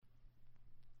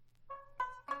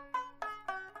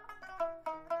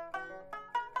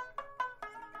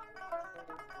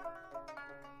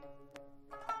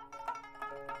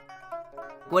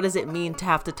What does it mean to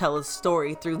have to tell a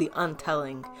story through the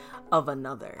untelling of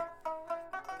another?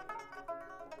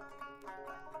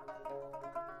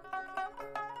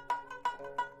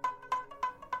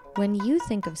 When you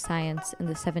think of science in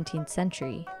the 17th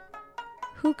century,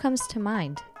 who comes to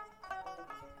mind?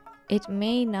 It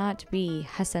may not be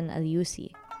Hassan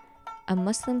al-Yusi, a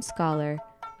Muslim scholar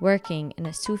working in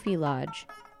a Sufi lodge,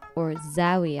 or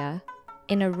zawiya,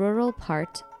 in a rural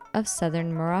part of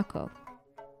southern Morocco.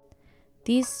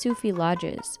 These Sufi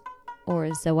lodges, or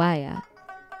zawaya,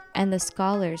 and the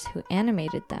scholars who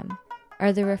animated them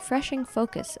are the refreshing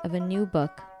focus of a new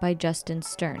book by Justin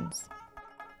Stearns,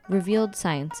 Revealed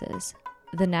Sciences,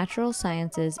 The Natural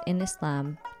Sciences in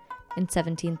Islam in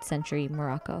 17th Century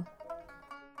Morocco.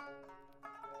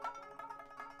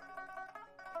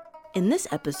 In this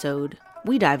episode,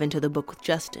 we dive into the book with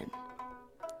Justin.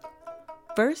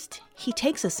 First, he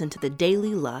takes us into the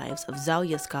daily lives of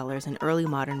Zawiya scholars in early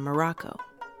modern Morocco,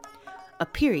 a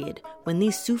period when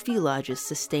these Sufi lodges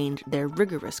sustained their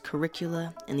rigorous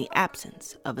curricula in the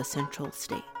absence of a central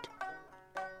state.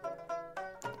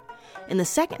 In the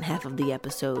second half of the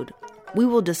episode, we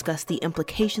will discuss the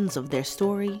implications of their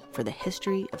story for the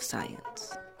history of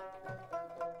science.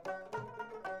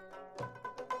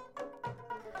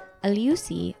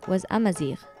 Al-Yusi was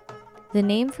Amazigh, the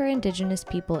name for indigenous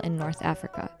people in North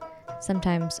Africa,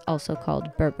 sometimes also called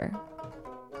Berber.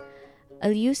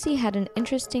 Al-Yusi had an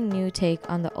interesting new take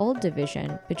on the old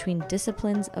division between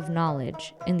disciplines of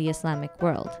knowledge in the Islamic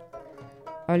world,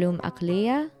 Ulum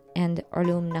Aqliya and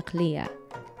Ulum Naqliya,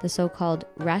 the so-called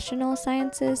rational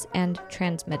sciences and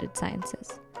transmitted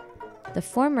sciences. The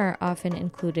former often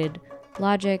included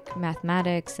logic,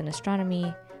 mathematics, and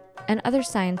astronomy, and other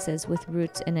sciences with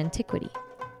roots in antiquity,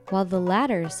 while the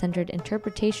latter centered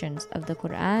interpretations of the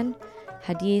Quran,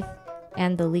 Hadith,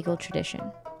 and the legal tradition.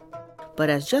 But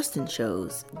as Justin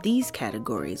shows, these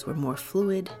categories were more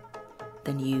fluid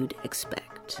than you'd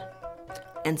expect,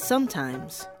 and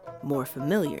sometimes more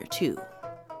familiar too.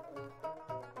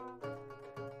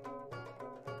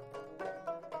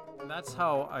 That's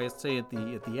how I say at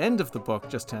the end of the book,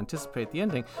 just to anticipate the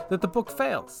ending, that the book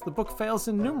fails. The book fails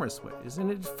in numerous ways,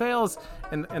 and it fails,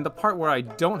 and the part where I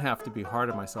don't have to be hard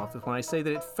on myself is when I say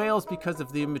that it fails because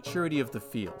of the immaturity of the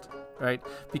field, right?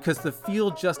 Because the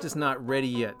field just is not ready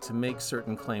yet to make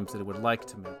certain claims that it would like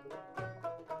to make.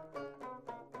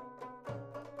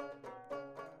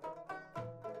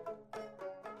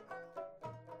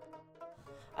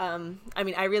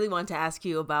 I really want to ask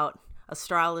you about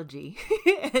astrology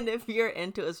and if you're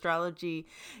into astrology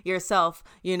yourself,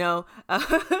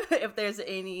 if there's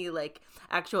any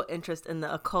actual interest in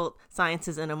the occult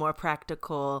sciences in a more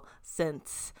practical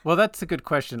sense. Well, that's a good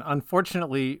question.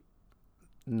 Unfortunately,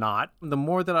 not. The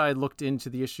more that I looked into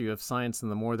the issue of science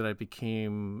and the more that I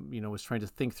became, was trying to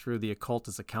think through the occult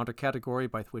as a counter-category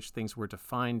by which things were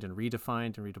defined and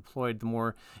redefined and redeployed, the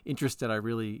more interested I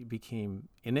really became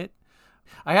in it.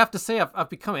 I have to say,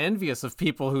 I've become envious of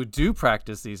people who do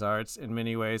practice these arts in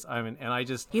many ways.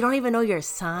 You don't even know your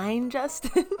sign,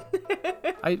 Justin?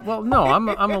 No, I'm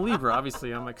a Libra.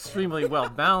 Obviously, I'm extremely well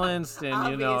balanced, and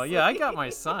Obviously. I got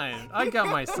my sign.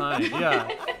 Yeah,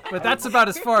 but that's about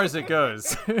as far as it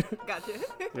goes. Gotcha.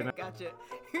 Gotcha.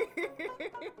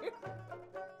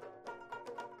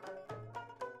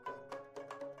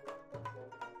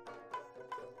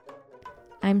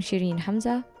 I'm Shireen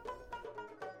Hamza.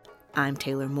 I'm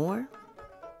Taylor Moore.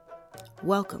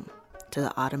 Welcome to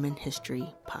the Ottoman History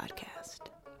Podcast.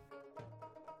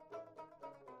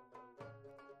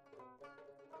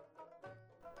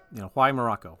 Why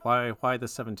Morocco? Why the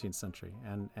 17th century?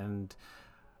 And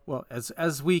well,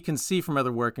 as we can see from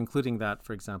other work, including that,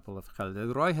 for example, of Khaled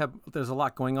El-Roayheb, there's a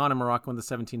lot going on in Morocco in the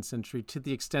 17th century to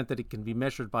the extent that it can be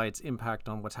measured by its impact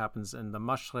on what happens in the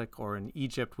Mashriq or in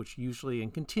Egypt, which usually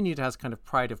and continued has kind of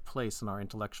pride of place in our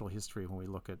intellectual history when we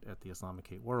look at the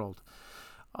Islamicate world.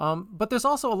 But there's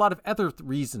also a lot of other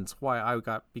reasons why I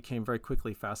became very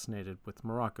quickly fascinated with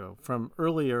Morocco. From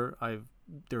earlier,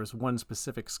 there was one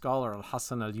specific scholar,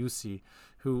 Al-Hassan al-Yusi,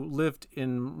 who lived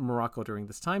in Morocco during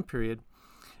this time period.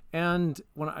 And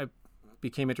when I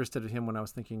became interested in him when I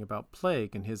was thinking about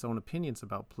plague and his own opinions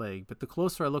about plague. But the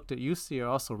closer I looked at Yusi, I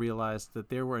also realized that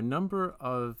there were a number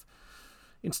of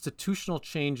institutional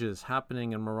changes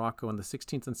happening in Morocco in the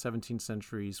 16th and 17th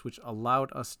centuries, which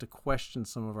allowed us to question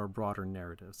some of our broader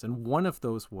narratives. And one of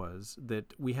those was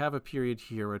that we have a period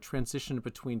here, a transition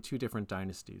between two different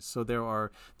dynasties. So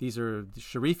these are the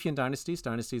Sharifian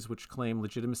dynasties which claim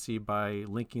legitimacy by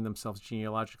linking themselves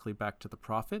genealogically back to the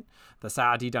Prophet. The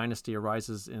Saadi dynasty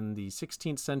arises in the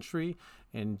 16th century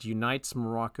and unites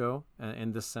Morocco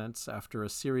in this sense after a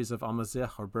series of Amazigh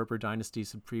or Berber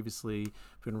dynasties had previously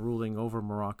been ruling over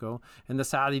Morocco. And the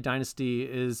Saadi dynasty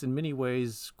is in many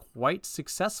ways quite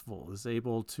successful, is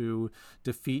able to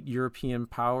defeat European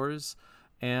powers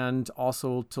and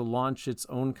also to launch its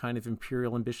own kind of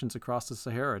imperial ambitions across the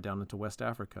Sahara down into West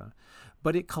Africa.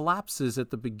 But it collapses at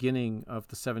the beginning of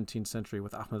the 17th century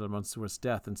with Ahmed al-Mansur's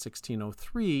death in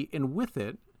 1603, and with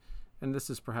it, and this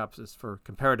is perhaps for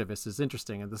comparativists is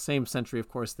interesting, in the same century, of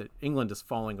course, that England is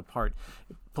falling apart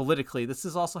politically, this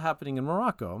is also happening in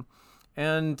Morocco.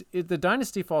 And the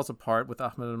dynasty falls apart with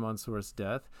Ahmed al-Mansur's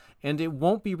death, and it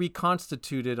won't be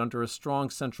reconstituted under a strong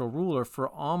central ruler for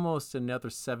almost another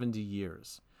 70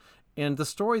 years. And the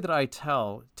story that I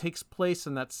tell takes place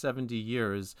in that 70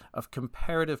 years of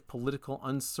comparative political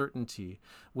uncertainty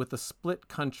with a split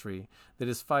country that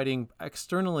is fighting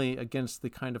externally against the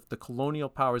kind of the colonial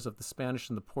powers of the Spanish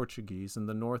and the Portuguese in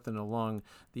the north and along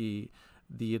the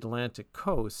Atlantic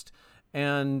coast,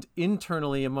 and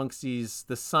internally amongst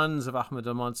the sons of Ahmed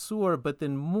al-Mansur, but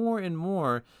then more and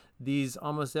more these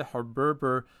Amazigh or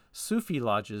Berber Sufi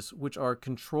lodges, which are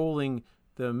controlling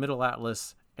the Middle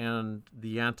Atlas and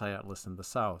the Anti-Atlas in the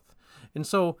south. And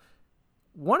so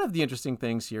one of the interesting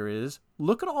things here is,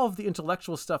 look at all of the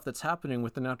intellectual stuff that's happening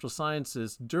with the natural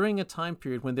sciences during a time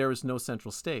period when there is no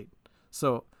central state.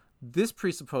 So this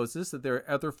presupposes that there are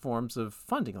other forms of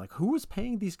funding. Like, who is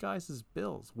paying these guys'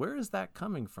 bills? Where is that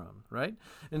coming from, right?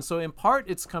 And so in part,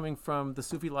 it's coming from the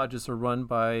Sufi lodges are run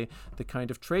by the kind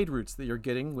of trade routes that you're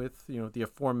getting with, the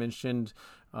aforementioned,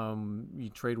 you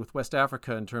trade with West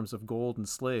Africa in terms of gold and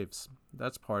slaves.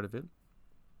 That's part of it.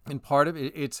 And part of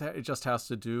it, it just has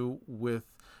to do with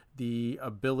the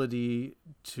ability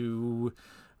to,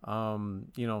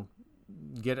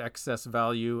 get excess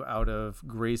value out of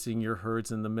grazing your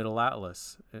herds in the Middle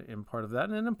Atlas in part of that.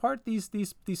 And in part, these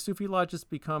Sufi lodges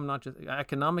become not just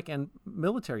economic and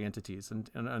military entities and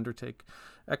undertake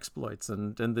exploits.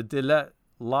 And the Dilet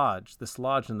Lodge, this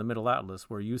lodge in the Middle Atlas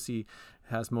where Yusi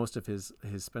has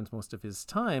spends most of his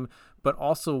time, but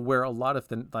also where a lot of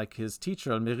his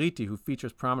teacher, Al-Meriti, who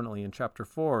features prominently in chapter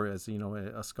 4 as,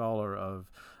 a scholar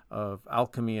of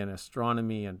alchemy and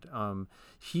astronomy, and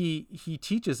he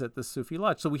teaches at the Sufi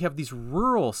Lodge. So we have these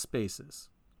rural spaces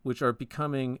which are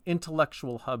becoming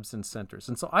intellectual hubs and centers.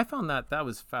 And so I found that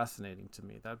was fascinating to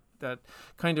me. That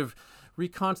kind of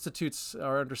reconstitutes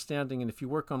our understanding. And if you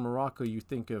work on Morocco, you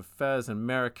think of Fez and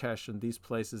Marrakesh and these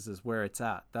places as where it's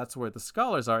at. That's where the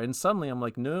scholars are. And suddenly I'm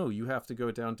like, no, you have to go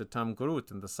down to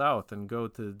Tamgrut in the south and go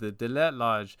to the Dilet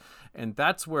Lodge. And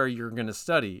that's where you're going to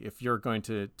study if you're going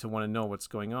to want to know what's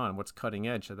going on, what's cutting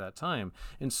edge at that time.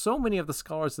 And so many of the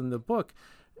scholars in the book,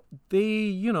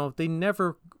 they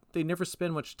never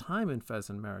spend much time in Fez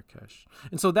and Marrakesh.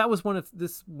 And so that was one of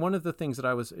the things that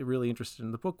I was really interested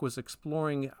in the book, was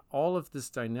exploring all of this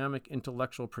dynamic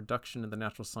intellectual production in the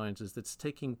natural sciences that's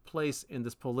taking place in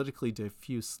this politically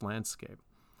diffuse landscape.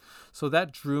 So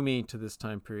that drew me to this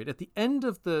time period. At the end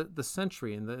of the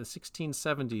century, in the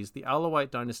 1670s, the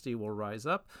Alawite dynasty will rise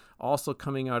up, also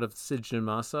coming out of Sijil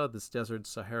Massa, this desert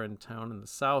Saharan town in the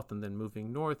south, and then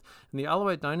moving north. And the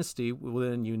Alawite dynasty will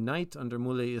then unite under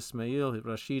Moulay Ismail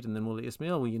Rashid, and then Moulay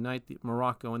Ismail will unite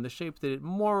Morocco in the shape that it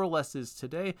more or less is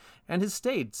today, and has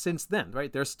stayed since then,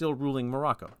 right? They're still ruling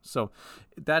Morocco. So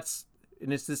it's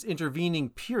this intervening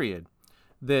period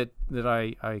that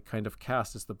I kind of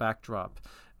cast as the backdrop,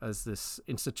 as this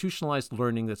institutionalized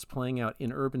learning that's playing out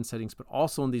in urban settings, but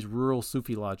also in these rural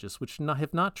Sufi lodges, which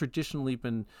have not traditionally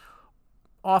been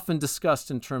often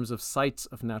discussed in terms of sites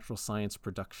of natural science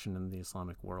production in the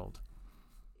Islamic world.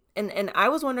 And I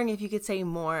was wondering if you could say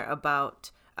more about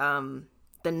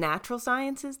the natural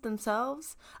sciences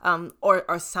themselves,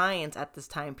 or science at this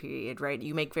time period, right?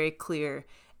 You make very clear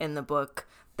in the book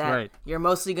that you're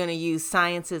mostly going to use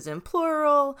sciences in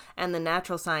plural, and the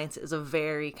natural science is a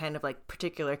very kind of like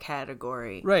particular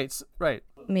category. Right.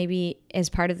 Maybe as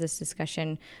part of this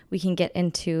discussion, we can get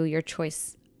into your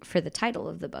choice for the title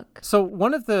of the book. So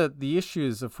one of the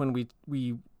issues of when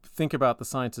we think about the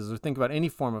sciences or think about any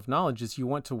form of knowledge is you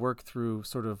want to work through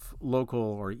sort of local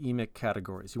or emic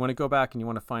categories. You want to go back and you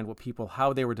want to find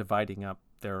how they were dividing up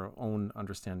their own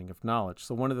understanding of knowledge.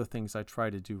 So one of the things I try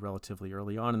to do relatively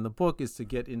early on in the book is to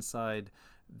get inside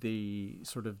the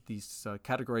sort of these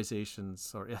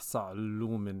categorizations, or ihsa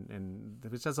al-ulum, and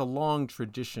which has a long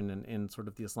tradition in sort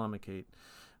of the Islamicate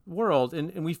world,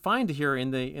 and we find here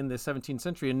in the 17th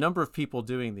century a number of people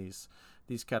doing these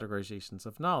categorizations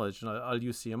of knowledge,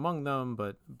 Al-Yusi among them,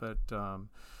 but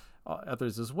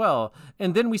others as well.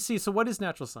 And then we see, so what is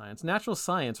natural science? Natural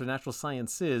science, or natural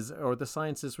sciences, or the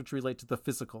sciences which relate to the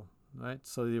physical, right?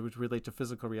 So they would relate to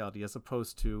physical reality as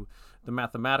opposed to the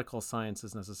mathematical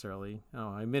sciences necessarily.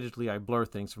 Admittedly, I blur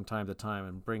things from time to time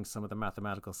and bring some of the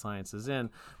mathematical sciences in,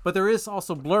 but there is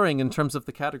also blurring in terms of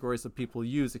the categories that people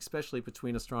use, especially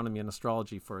between astronomy and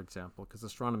astrology, for example, because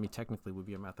astronomy technically would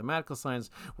be a mathematical science,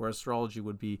 where astrology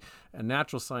would be a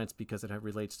natural science because it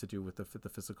relates to do with the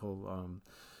physical,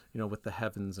 with the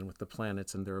heavens and with the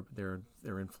planets and their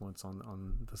influence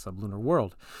on the sublunar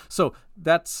world. So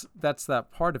that's that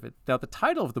part of it. Now, the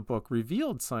title of the book,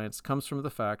 Revealed Science, comes from the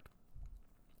fact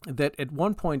that at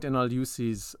one point in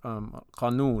Al-Yusi's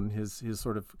Qanun, his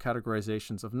sort of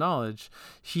categorizations of knowledge,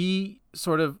 he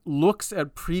sort of looks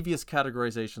at previous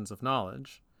categorizations of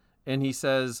knowledge, and he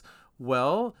says,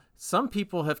 well, some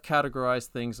people have categorized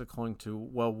things according to,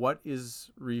 well, what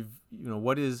is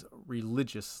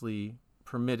religiously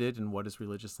permitted and what is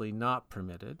religiously not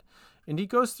permitted. And he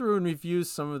goes through and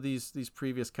reviews some of these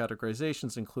previous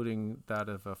categorizations, including that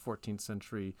of a 14th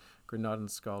century Granadan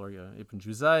scholar Ibn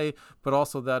Juzay, but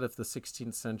also that of the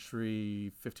 16th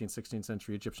century, 15th, 16th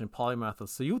century Egyptian polymath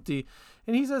al-Suyuti.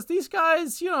 And he says, these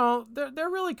guys, they're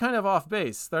really kind of off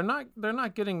base. They're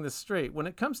not getting this straight. When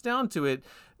it comes down to it,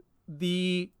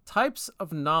 the types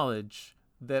of knowledge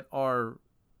that are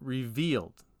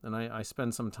revealed, and I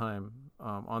spend some time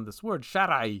on this word,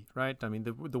 shara'i, right? I mean,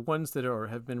 the ones that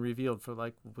have been revealed for,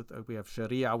 like, we have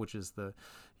sharia, which is the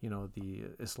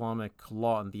Islamic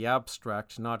law in the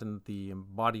abstract, not in the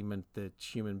embodiment that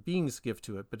human beings give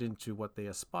to it, but into what they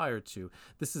aspire to.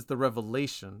 This is the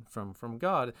revelation from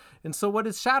God. And so what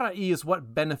is shara'i is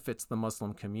what benefits the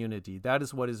Muslim community. That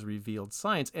is what is revealed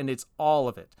science, and it's all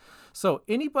of it. So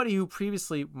anybody who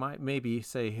previously might maybe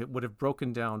say would have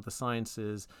broken down the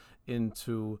sciences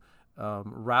into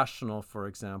rational, for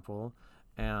example,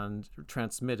 and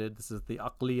transmitted. This is the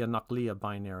aqliya-naqliya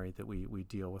binary that we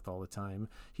deal with all the time.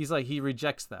 He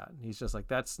rejects that. He's just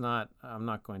like, I'm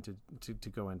not going to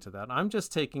go into that. I'm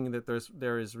just taking that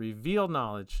there is revealed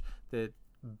knowledge that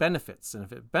benefits, and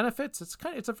if it benefits,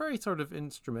 it's a very sort of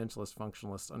instrumentalist,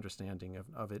 functionalist understanding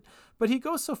of it. But he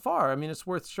goes so far, I mean, it's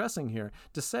worth stressing here,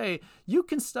 to say you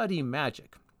can study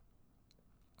magic.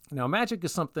 Now, magic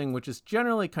is something which is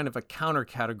generally kind of a counter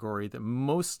category that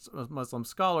most Muslim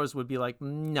scholars would be like,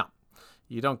 no,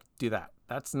 you don't do that.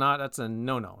 That's a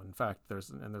no-no. In fact,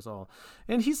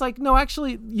 and he's like, no,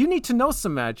 actually, you need to know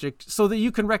some magic so that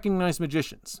you can recognize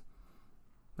magicians.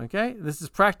 Okay, this is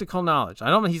practical knowledge.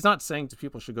 He's not saying that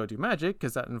people should go do magic,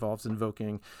 because that involves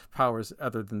invoking powers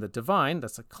other than the divine.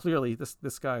 That's clearly,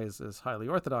 this guy is highly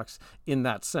orthodox in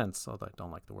that sense, although I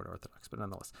don't like the word orthodox, but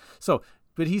nonetheless. So,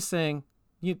 but he's saying,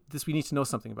 we need to know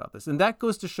something about this. And that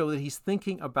goes to show that he's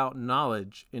thinking about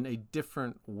knowledge in a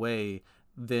different way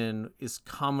than is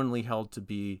commonly held to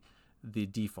be the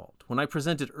default. When I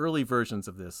presented early versions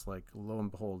of this, like, lo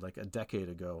and behold, like a decade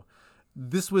ago,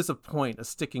 this was a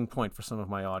sticking point for some of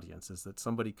my audiences, that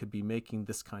somebody could be making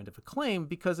this kind of a claim,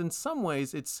 because in some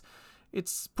ways it's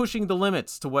pushing the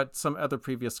limits to what some other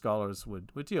previous scholars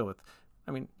would deal with.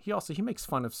 I mean, he makes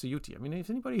fun of Suyuti. I mean, if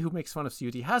anybody who makes fun of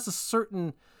Suyuti has a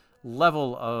certain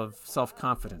level of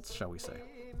self-confidence, shall we say.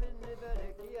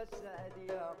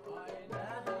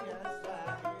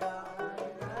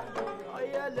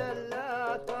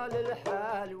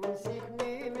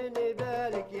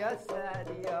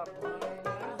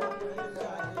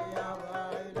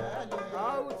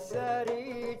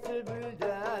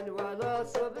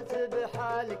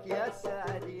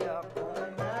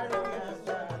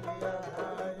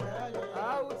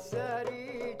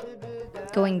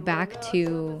 Going back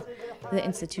to the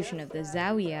institution of the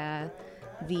Zawiya,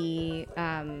 the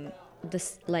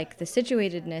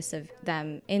situatedness of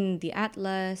them in the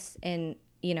Atlas, in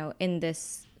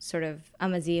this sort of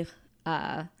Amazigh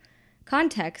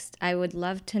context, I would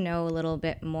love to know a little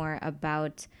bit more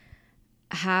about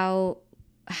how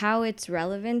it's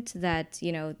relevant that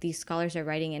these scholars are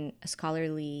writing in a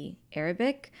scholarly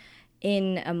Arabic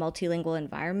in a multilingual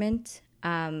environment,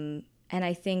 and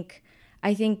I think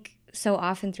so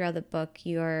often throughout the book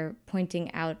you're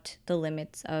pointing out the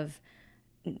limits of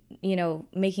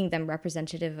making them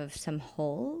representative of some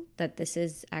whole, that this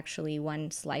is actually one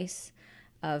slice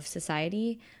of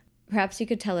society. Perhaps you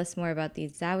could tell us more about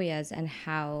these zawiyas and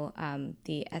how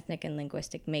the ethnic and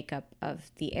linguistic makeup of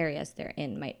the areas they're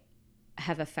in might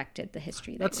have affected the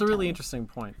history. That's a really interesting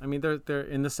point. I mean, they're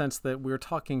in the sense that we're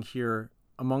talking here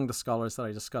among the scholars that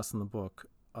I discuss in the book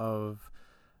of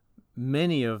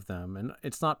many of them, and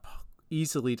it's not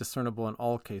easily discernible in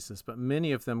all cases, but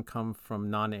many of them come from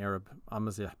non-Arab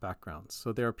Amazigh backgrounds.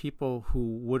 So there are people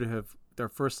who would have, their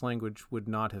first language would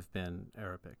not have been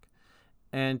Arabic.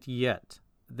 And yet,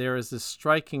 there is this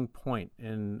striking point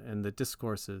in the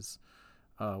Discourses,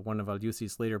 one of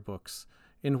Al-Yusi's later books,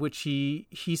 in which he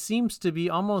seems to be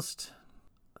almost,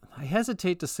 I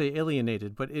hesitate to say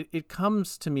alienated, but it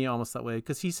comes to me almost that way,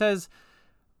 because he says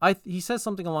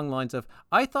something along the lines of,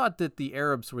 I thought that the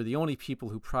Arabs were the only people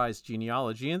who prized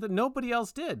genealogy and that nobody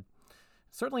else did.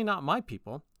 Certainly not my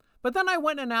people. But then I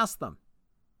went and asked them.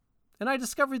 And I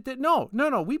discovered that no,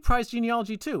 we prize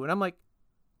genealogy too. And I'm like,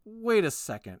 wait a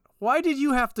second. Why did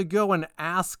you have to go and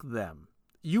ask them?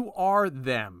 You are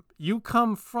them. You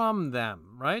come from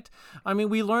them, right? I mean,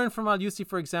 we learn from Al-Yusi,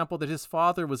 for example, that his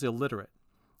father was illiterate.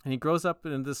 And he grows up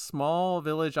in this small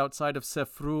village outside of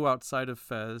Sefrou, outside of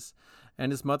Fez.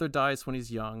 And his mother dies when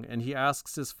he's young. And he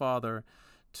asks his father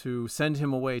to send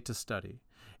him away to study.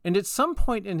 And at some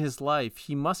point in his life,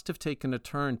 he must have taken a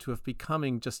turn to have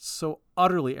becoming just so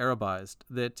utterly Arabized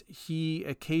that he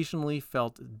occasionally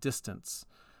felt distance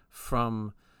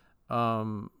from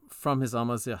his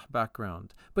Amazigh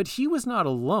background. But he was not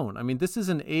alone. I mean, this is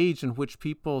an age in which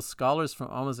scholars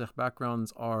from Amazigh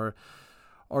backgrounds are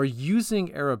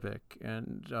using Arabic.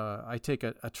 And I take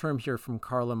a term here from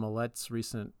Carla Millet's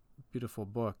recent beautiful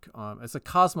book, as a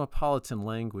cosmopolitan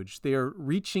language. They are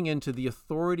reaching into the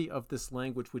authority of this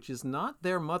language, which is not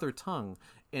their mother tongue,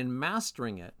 and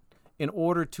mastering it in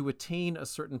order to attain a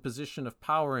certain position of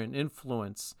power and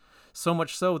influence, so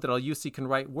much so that Al-Yusi can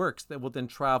write works that will then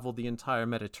travel the entire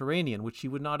Mediterranean, which he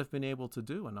would not have been able to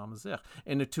do in Amazigh,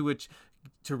 and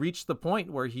to reach the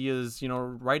point where he is,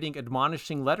 writing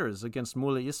admonishing letters against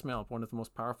Mullah Ismail, one of the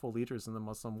most powerful leaders in the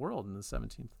Muslim world in the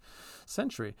 17th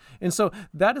century. And so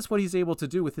that is what he's able to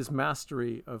do with his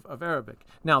mastery of Arabic.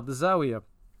 Now, the Zawiya,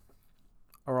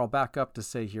 or I'll back up to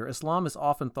say here, Islam is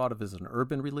often thought of as an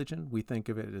urban religion. We think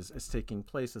of it as taking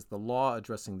place as the law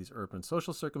addressing these urban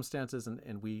social circumstances,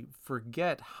 and we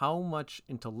forget how much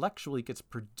intellectually gets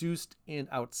produced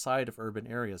outside of urban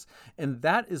areas. And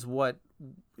that is what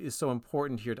is so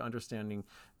important here to understanding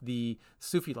the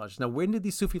Sufi lodges. Now, when did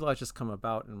these Sufi lodges come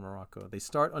about in Morocco? They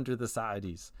start under the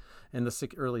Saadis in the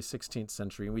early 16th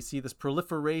century, and we see this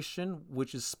proliferation,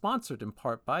 which is sponsored in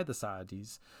part by the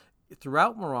Saadis,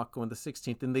 throughout Morocco in the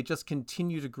 16th, and they just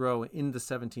continue to grow in the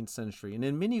 17th century. And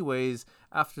in many ways,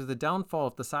 after the downfall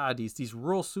of the Saadis, these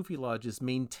rural Sufi lodges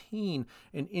maintain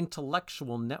an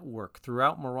intellectual network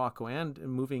throughout Morocco and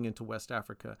moving into West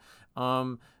Africa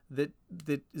that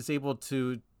is able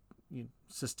to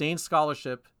sustain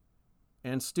scholarship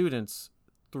and students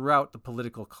throughout the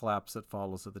political collapse that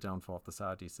follows at the downfall of the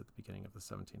Saadis at the beginning of the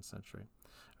 17th century.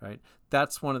 Right?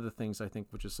 That's one of the things I think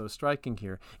which is so striking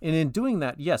here. And in doing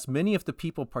that, yes, many of the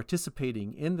people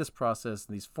participating in this process,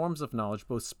 these forms of knowledge,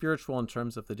 both spiritual in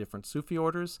terms of the different Sufi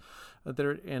orders,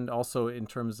 and also in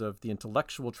terms of the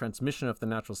intellectual transmission of the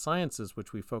natural sciences,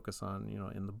 which we focus on,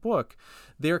 in the book,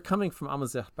 they're coming from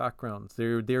Amazigh backgrounds.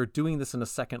 They're doing this in a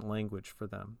second language for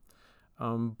them.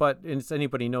 But as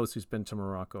anybody knows who's been to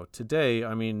Morocco today,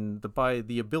 I mean,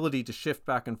 the ability to shift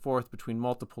back and forth between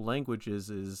multiple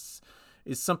languages is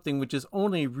something which is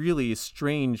only really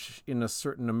strange in a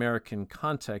certain American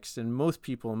context. And most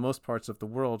people in most parts of the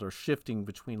world are shifting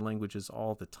between languages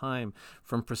all the time,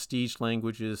 from prestige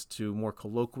languages to more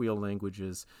colloquial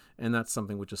languages. And that's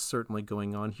something which is certainly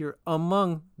going on here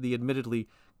among the admittedly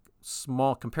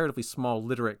comparatively small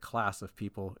literate class of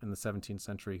people in the 17th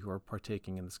century who are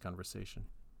partaking in this conversation.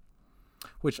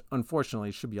 Which,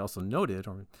 unfortunately, should be also noted,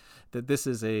 that this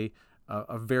is a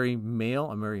very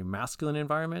masculine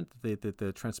environment.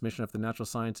 The transmission of the natural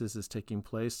sciences is taking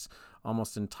place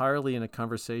almost entirely in a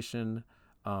conversation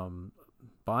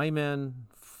by men,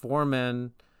 for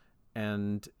men.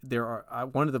 And there are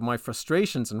one of my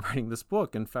frustrations in writing this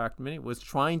book, in fact, was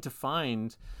trying to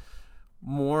find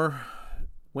more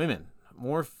women,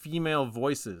 more female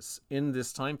voices in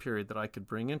this time period that I could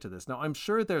bring into this. Now, I'm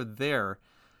sure they're there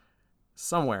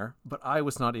somewhere, but I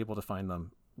was not able to find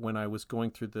them when I was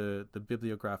going through the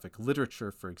bibliographic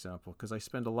literature, for example, because I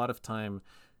spend a lot of time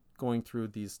going through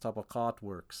these tabaqat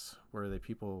works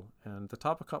and the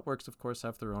tabaqat works, of course,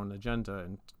 have their own agenda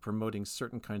and promoting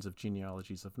certain kinds of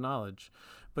genealogies of knowledge.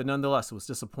 But nonetheless, it was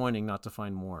disappointing not to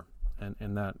find more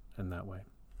in that way.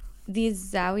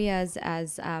 These zawiyas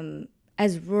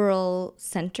as rural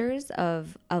centers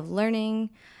of learning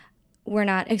were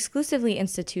not exclusively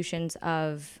institutions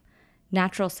of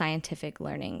natural scientific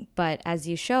learning, but as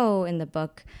you show in the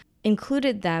book,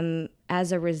 included them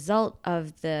as a result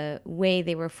of the way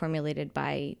they were formulated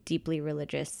by deeply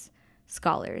religious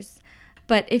scholars.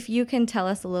 But if you can tell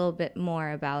us a little bit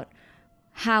more about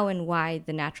how and why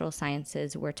the natural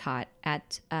sciences were taught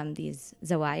at these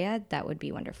zawaya, that would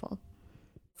be wonderful.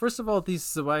 First of all, these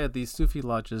zawaya, these Sufi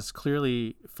lodges,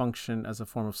 clearly function as a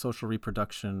form of social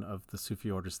reproduction of the Sufi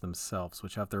orders themselves,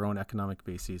 which have their own economic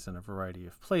bases in a variety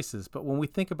of places. But when we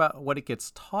think about what it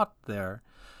gets taught there,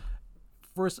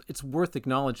 first, it's worth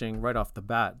acknowledging right off the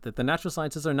bat that the natural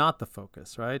sciences are not the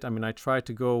focus, right? I mean, I tried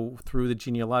to go through the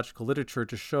genealogical literature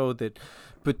to show that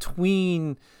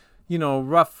between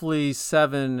roughly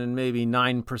 7 and maybe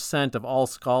 9% of all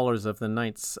scholars of the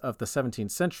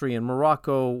 17th century in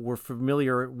Morocco were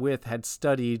familiar with, had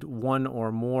studied one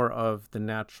or more of the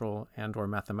natural and or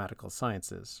mathematical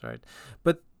sciences, right?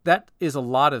 But that is a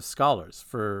lot of scholars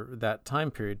for that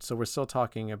time period. So we're still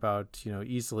talking about,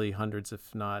 easily hundreds,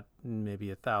 if not maybe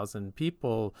 1,000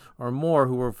 people or more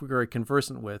who are very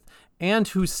conversant with, and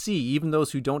who see, even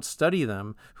those who don't study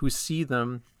them, who see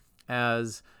them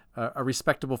as a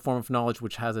respectable form of knowledge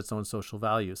which has its own social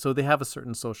value. So they have a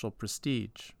certain social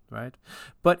prestige, right?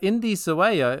 But in these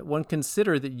zawaya, one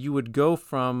consider that you would go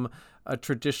from a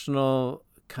traditional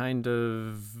kind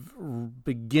of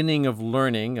beginning of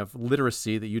learning, of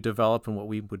literacy that you develop in what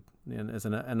we would, as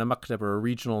in a maktab or a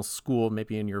regional school,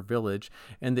 maybe in your village,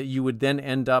 and that you would then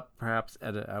end up perhaps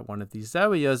at one of these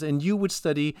zawiyas, and you would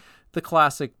study the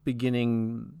classic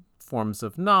beginning forms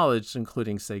of knowledge,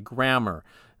 including, say, grammar,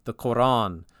 the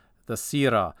Quran, the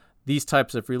Sirah, these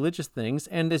types of religious things.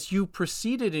 And as you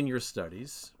proceeded in your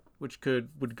studies, which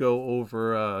would go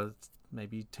over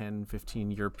maybe 10,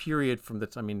 15-year period from the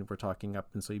time, we're talking up,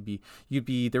 and so you'd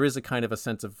be there is a kind of a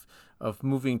sense of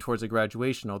moving towards a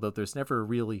graduation, although there's never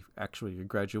really actually a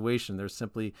graduation. There's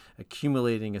simply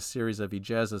accumulating a series of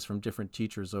ijazas from different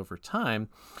teachers over time.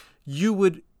 You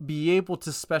would be able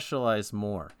to specialize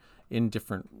more in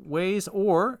different ways,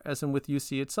 or as in with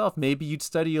UC itself, maybe you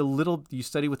study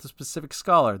with a specific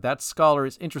scholar. That scholar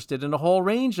is interested in a whole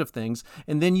range of things,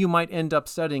 and then you might end up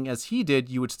studying, as he did,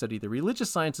 you would study the religious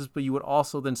sciences, but you would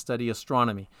also then study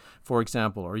astronomy, for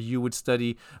example, or you would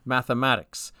study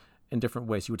mathematics in different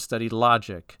ways. You would study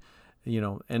logic,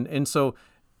 and so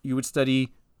you would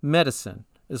study medicine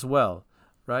as well.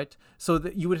 Right? So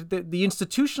that the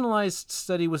institutionalized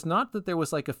study was not that there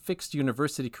was like a fixed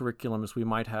university curriculum as we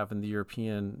might have in the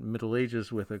European Middle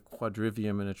Ages with a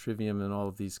quadrivium and a trivium and all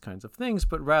of these kinds of things,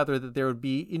 but rather that there would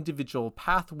be individual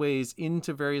pathways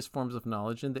into various forms of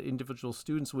knowledge, and that individual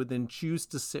students would then choose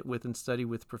to sit with and study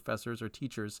with professors or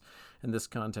teachers in this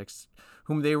context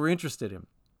whom they were interested in.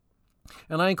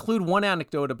 And I include one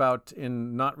anecdote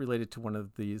not related to one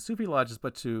of the Sufi lodges,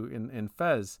 but in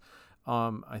Fez,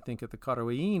 I think at the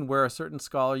Qarawiyyin, where a certain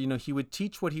scholar, he would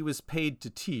teach what he was paid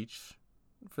to teach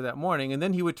for that morning, and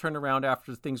then he would turn around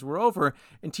after things were over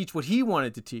and teach what he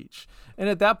wanted to teach. And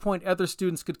at that point, other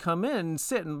students could come in and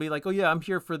sit and be like, oh yeah, I'm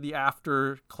here for the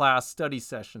after class study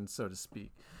session, so to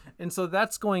speak. And so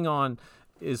that's going on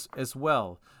as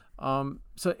well.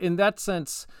 So in that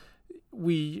sense,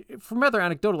 from other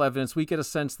anecdotal evidence, we get a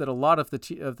sense that a lot of the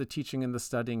teaching and the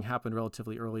studying happened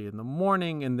relatively early in the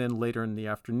morning and then later in the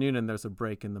afternoon, and there's a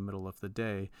break in the middle of the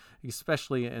day,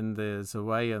 especially in the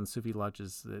Zawaya and Sufi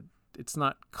lodges. That it's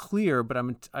not clear, but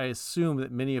I assume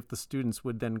that many of the students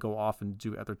would then go off and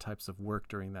do other types of work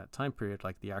during that time period,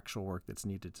 like the actual work that's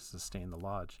needed to sustain the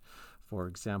lodge, for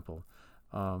example.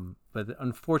 But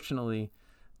unfortunately,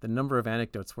 the number of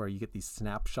anecdotes where you get these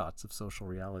snapshots of social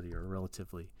reality are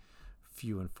relatively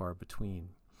few and far between.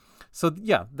 So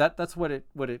yeah, that's what it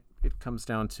comes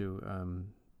down to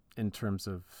in terms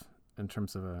of a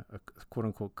quote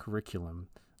unquote curriculum.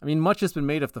 Much has been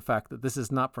made of the fact that this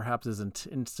is not perhaps as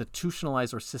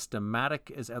institutionalized or systematic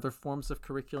as other forms of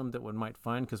curriculum that one might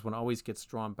find, because one always gets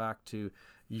drawn back to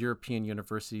European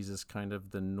universities as kind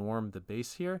of the norm, the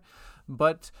base here.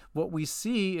 But what we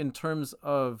see in terms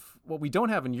of what we don't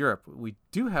have in Europe, what we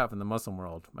do have in the Muslim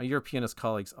world, my Europeanist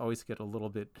colleagues always get a little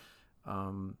bit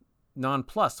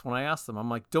nonplussed when I ask them. I'm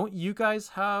like, don't you guys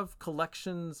have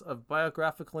collections of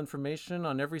biographical information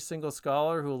on every single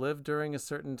scholar who lived during a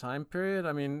certain time period?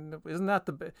 Isn't that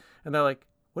and they're like,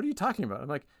 what are you talking about? I'm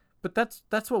like, but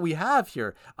that's what we have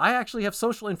here. I actually have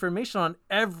social information on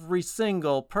every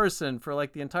single person for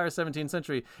like the entire 17th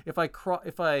century. If I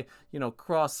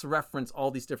cross-reference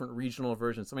all these different regional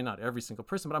versions, not every single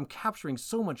person, but I'm capturing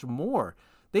so much more.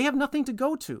 They have nothing to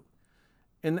go to.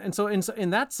 And so in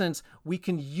that sense, we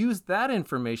can use that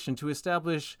information to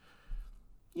establish,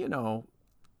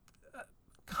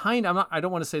 I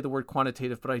don't want to say the word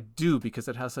quantitative, but I do because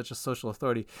it has such a social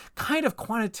authority, kind of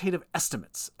quantitative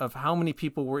estimates of how many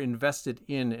people were invested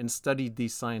in and studied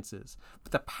these sciences.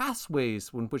 But the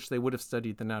pathways in which they would have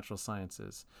studied the natural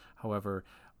sciences, however,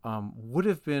 would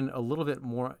have been a little bit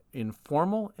more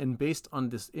informal and based on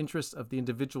this interest of the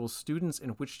individual students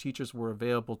and which teachers were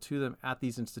available to them at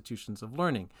these institutions of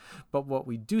learning. But what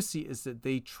we do see is that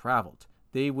they traveled.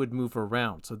 They would move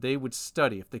around. So they would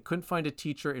study. If they couldn't find a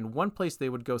teacher in one place, they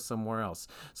would go somewhere else.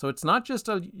 So it's not just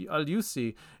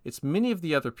Al-Yusi, it's many of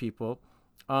the other people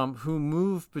who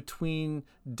move between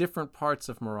different parts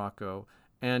of Morocco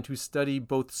and who study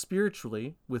both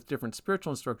spiritually with different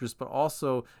spiritual instructors, but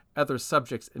also other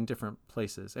subjects in different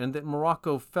places. And that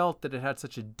Morocco felt that it had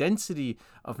such a density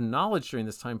of knowledge during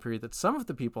this time period that some of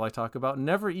the people I talk about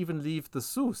never even leave the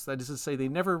Souss. That is to say, they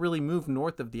never really move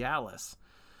north of the Atlas.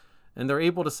 And they're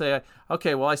able to say,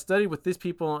 okay, well, I studied with these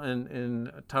people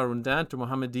in Tarundan to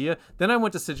Muhammadiyah. Then I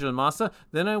went to Sijil Masa.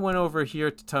 Then I went over here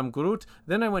to Tamgurut.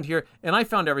 Then I went here, and I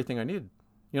found everything I needed.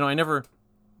 I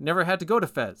never had to go to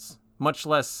Fez, much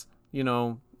less,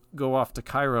 go off to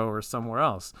Cairo or somewhere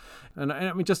else. And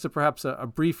I mean, just perhaps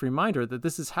a brief reminder that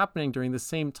this is happening during the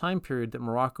same time period that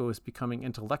Morocco is becoming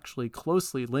intellectually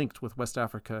closely linked with West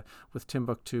Africa, with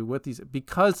Timbuktu,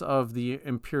 because of the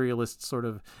imperialist sort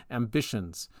of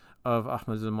ambitions of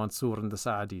Ahmed al-Mansur and the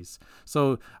Saadis.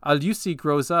 So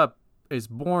Al-Yusi is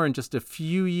born just a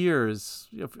few years,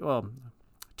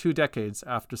 2 decades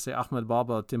after, say, Ahmed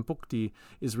Baba al-Timbukti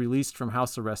is released from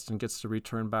house arrest and gets to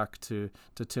return back to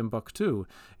Timbuktu.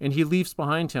 And he leaves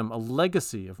behind him a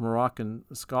legacy of Moroccan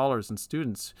scholars and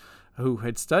students who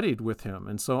had studied with him.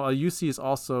 And so Al-Yusi is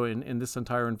also in this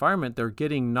entire environment, they're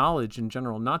getting knowledge in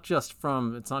general,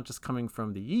 it's not just coming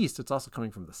from the east, it's also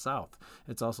coming from the south.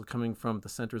 It's also coming from the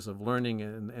centers of learning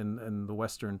in the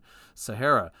Western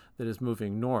Sahara that is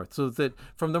moving north. So that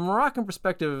from the Moroccan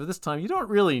perspective of this time, you don't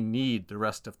really need the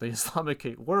rest of the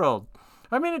Islamicate world.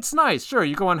 I mean, it's nice. Sure,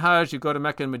 you go on Hajj, you go to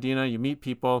Mecca and Medina, you meet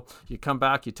people, you come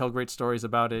back, you tell great stories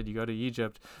about it, you go to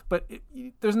Egypt. But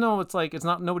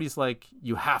nobody's like,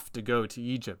 you have to go to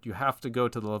Egypt, you have to go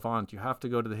to the Levant, you have to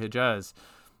go to the Hijaz.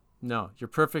 No, you're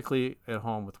perfectly at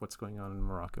home with what's going on in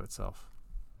Morocco itself.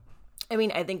 I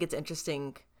mean, I think it's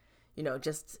interesting,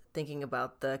 just thinking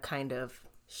about the kind of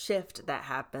shift that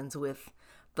happens with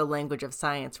the language of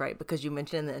science, right? Because you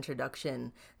mentioned in the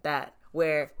introduction that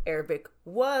where Arabic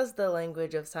was the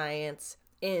language of science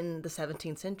in the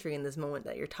 17th century, in this moment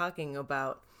that you're talking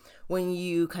about, when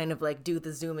you kind of like do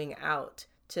the zooming out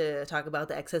to talk about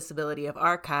the accessibility of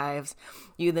archives,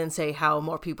 you then say how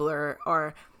more people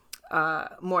are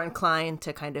more inclined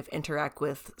to kind of interact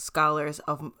with scholars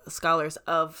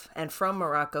of and from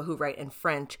Morocco who write in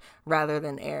French rather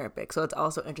than Arabic. So it's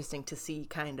also interesting to see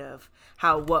kind of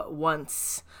how what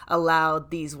once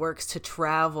allowed these works to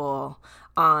travel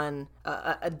on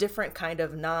a different kind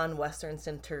of non-Western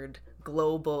centered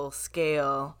global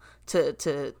scale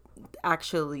to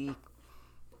actually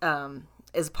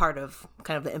is part of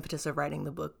kind of the impetus of writing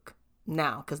the book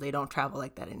now, because they don't travel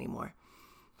like that anymore.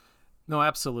 No,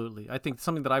 absolutely. I think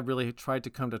something that I really tried to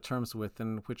come to terms with,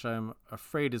 and which I'm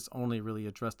afraid is only really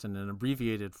addressed in an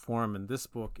abbreviated form in this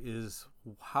book, is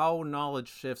how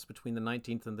knowledge shifts between the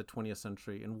 19th and the 20th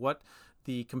century, and what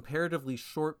the comparatively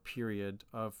short period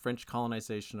of French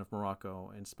colonization of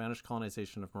Morocco and Spanish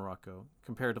colonization of Morocco,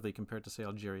 comparatively compared to, say,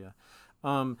 Algeria,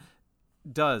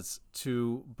 does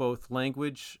to both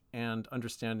language and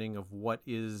understanding of what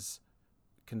is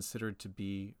considered to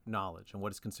be knowledge and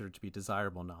what is considered to be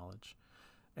desirable knowledge.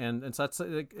 And so that's,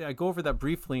 I go over that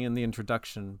briefly in the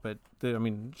introduction, but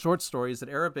short story is that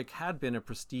Arabic had been a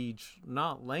prestige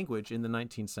language in the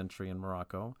 19th century in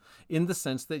Morocco, in the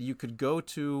sense that you could go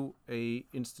to a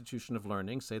institution of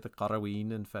learning, say the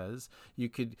Qarawiyyin in Fez.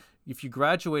 If you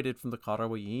graduated from the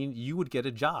Qarawiyyin, you would get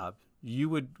a job. You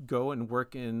would go and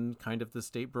work in kind of the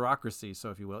state bureaucracy, so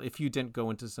if you will, if you didn't go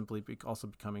into simply also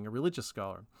becoming a religious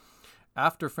scholar.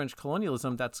 After French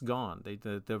colonialism, that's gone. The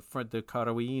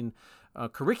Qarawiyyin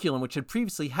curriculum, which had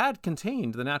previously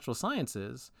contained the natural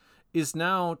sciences, is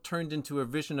now turned into a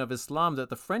vision of Islam that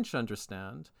the French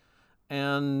understand,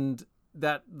 and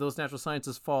that those natural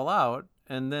sciences fall out.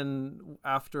 And then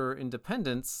after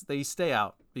independence, they stay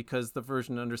out because the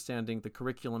version understanding the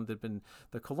curriculum that had been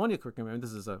the colonial curriculum,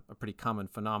 this is a pretty common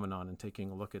phenomenon in taking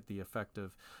a look at the effect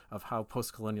of how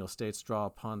post-colonial states draw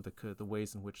upon the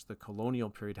ways in which the colonial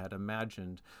period had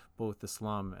imagined both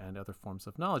Islam and other forms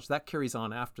of knowledge. That carries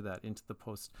on after that into the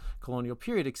post-colonial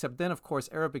period, except then, of course,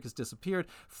 Arabic has disappeared,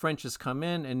 French has come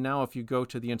in, and now if you go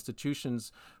to the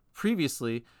institutions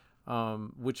previously,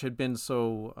 which had been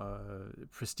so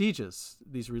prestigious,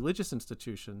 these religious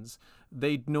institutions,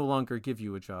 they no longer give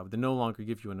you a job. They no longer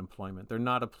give you an employment. They're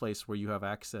not a place where you have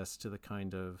access to the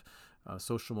kind of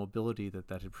social mobility that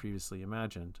had previously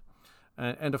imagined.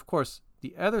 And of course,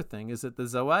 the other thing is that the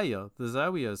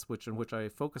zawiyas, which I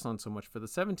focus on so much for the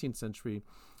 17th century,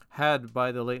 had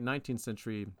by the late 19th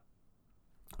century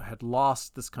had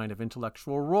lost this kind of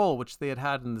intellectual role which they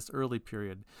had in this early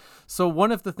period. So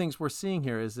one of the things we're seeing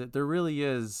here is that there really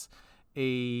is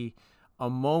a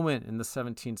moment in the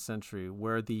 17th century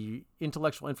where the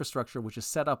intellectual infrastructure, which is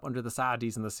set up under the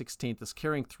Saadis in the 16th, is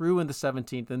carrying through in the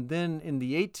 17th, and then in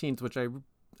the 18th, which I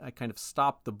kind of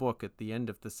stopped the book at the end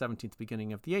of the 17th,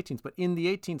 beginning of the 18th, but in the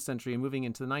 18th century and moving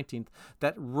into the 19th,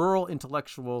 that rural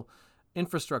intellectual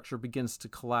infrastructure begins to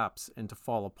collapse and to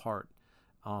fall apart.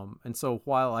 And so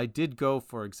while I did go,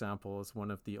 for example, as one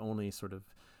of the only sort of,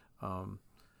 I'm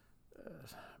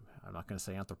not going to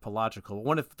say anthropological, but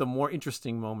one of the more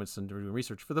interesting moments in doing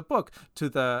research for the book, to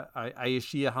the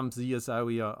Ayashia Hamziya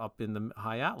Zawiya up in the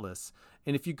High Atlas.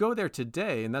 And if you go there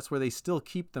today, and that's where they still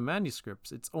keep the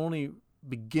manuscripts, it's only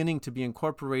beginning to be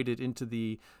incorporated into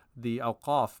the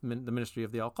Awqaf, the Ministry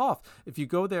of the Awqaf. If you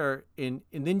go there, and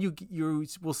then you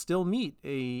will still meet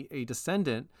a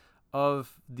descendant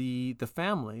of the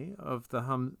family of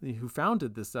who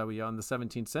founded this Zawiya in the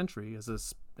 17th century as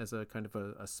a kind of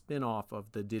a spin-off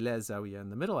of the Dile Zawiya in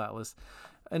the Middle Atlas.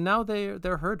 And now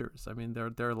they're herders. I mean,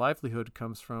 their livelihood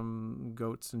comes from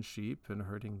goats and sheep and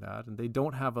herding that, and they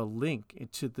don't have a link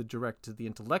to the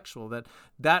intellectual.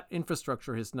 That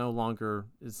infrastructure is no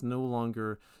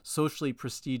longer socially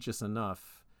prestigious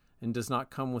enough and does not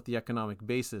come with the economic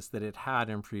basis that it had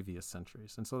in previous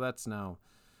centuries. And so that's now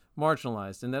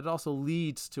marginalized. And that also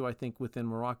leads to, I think, within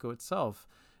Morocco itself,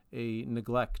 a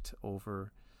neglect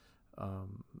over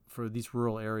for these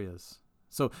rural areas.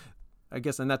 So I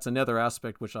guess, and that's another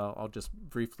aspect which I'll just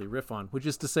briefly riff on, which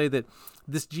is to say that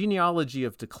this genealogy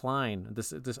of decline,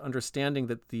 this understanding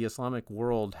that the Islamic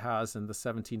world has in the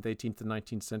 17th, 18th, and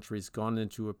 19th centuries gone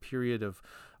into a period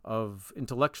of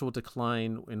intellectual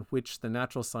decline in which the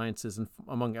natural sciences, and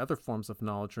among other forms of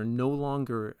knowledge, are no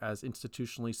longer as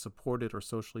institutionally supported or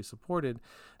socially supported,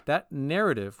 that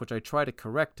narrative, which I try to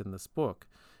correct in this book,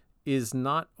 is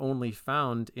not only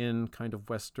found in kind of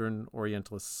Western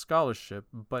Orientalist scholarship,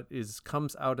 but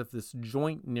comes out of this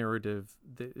joint narrative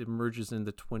that emerges in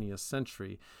the 20th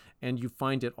century. And you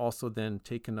find it also then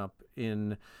taken up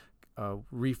in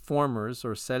reformers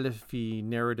or Salafi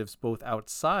narratives, both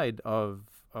outside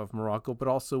of Morocco, but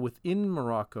also within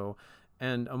Morocco,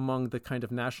 and among the kind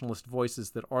of nationalist voices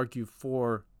that argue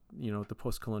for the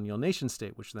post-colonial nation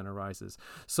state, which then arises.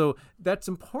 So that's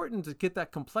important to get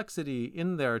that complexity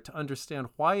in there to understand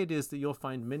why it is that you'll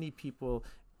find many people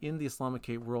in the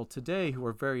Islamicate world today who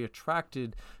are very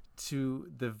attracted to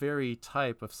the very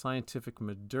type of scientific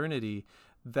modernity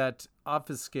that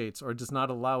obfuscates or does not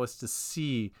allow us to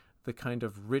see the kind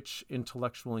of rich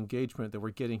intellectual engagement that we're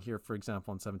getting here, for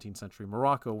example, in 17th century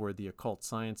Morocco, where the occult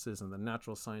sciences and the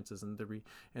natural sciences and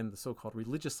the so-called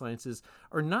religious sciences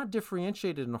are not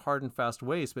differentiated in hard and fast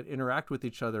ways, but interact with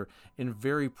each other in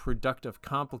very productive,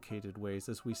 complicated ways,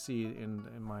 as we see in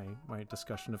my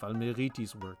discussion of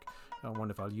Al-Meriti's work,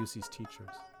 one of Al-Yusi's teachers.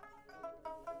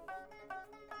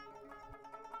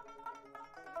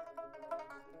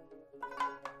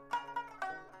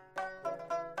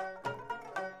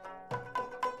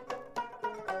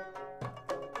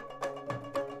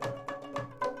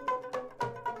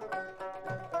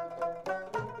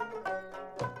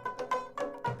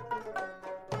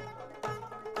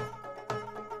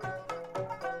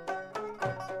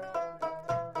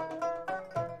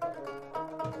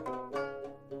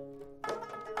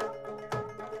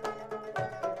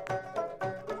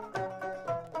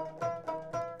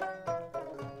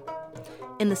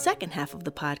 In the second half of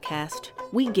the podcast,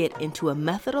 we get into a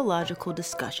methodological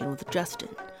discussion with Justin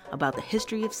about the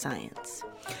history of science,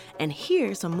 and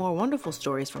hear some more wonderful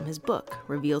stories from his book,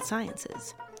 Revealed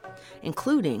Sciences,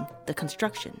 including the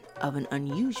construction of an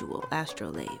unusual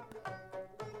astrolabe.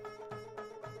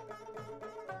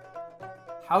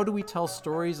 How do we tell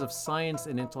stories of science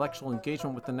and intellectual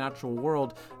engagement with the natural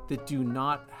world that do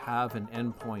not have an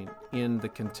endpoint in the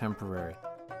contemporary?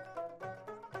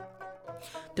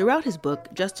 Throughout his book,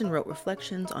 Justin wrote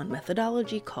reflections on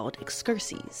methodology called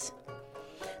excurses.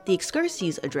 The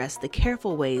excurses address the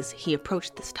careful ways he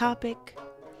approached this topic,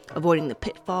 avoiding the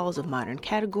pitfalls of modern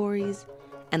categories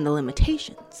and the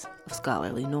limitations of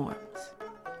scholarly norms.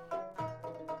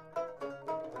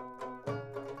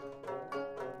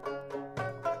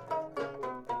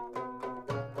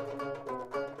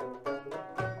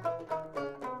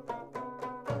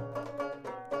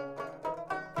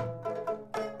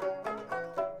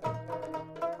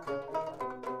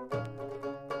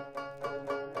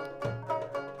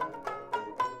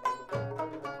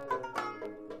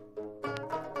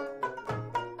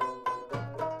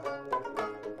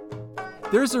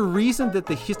 There's a reason that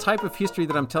the type of history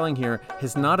that I'm telling here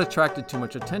has not attracted too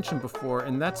much attention before,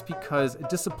 and that's because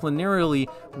disciplinarily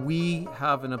we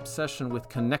have an obsession with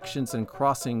connections and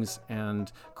crossings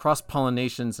and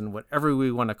cross-pollinations and whatever we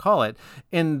want to call it,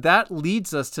 and that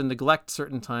leads us to neglect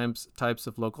certain types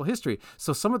of local history.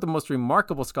 So some of the most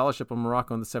remarkable scholarship on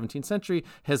Morocco in the 17th century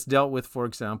has dealt with, for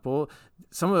example,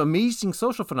 some amazing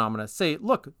social phenomena. Say,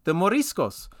 look, the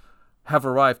Moriscos have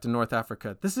arrived in North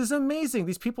Africa. This is amazing.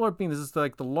 These people are this is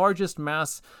like the largest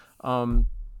mass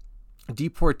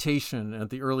deportation at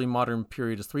the early modern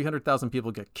period. Is 300,000 people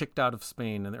get kicked out of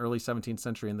Spain in the early 17th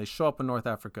century, and they show up in North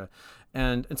Africa.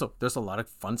 And so there's a lot of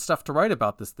fun stuff to write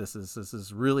about this. This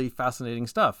is really fascinating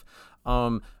stuff.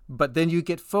 But then you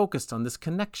get focused on this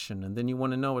connection, and then you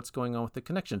want to know what's going on with the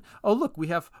connection. Oh, look, we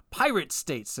have pirate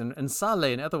states and Saleh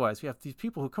and otherwise. We have these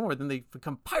people who come over, then they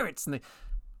become pirates, and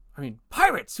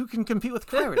pirates! Who can compete with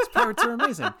pirates? Pirates are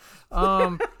amazing.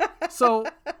 But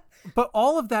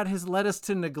all of that has led us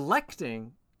to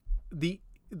neglecting the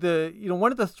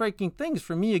one of the striking things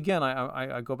for me, again,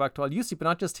 I go back to Al-Yusi, but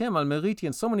not just him, Al-Meriti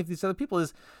and so many of these other people,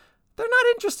 is they're not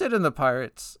interested in the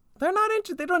pirates. They're not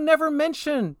interested. They don't never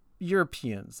mention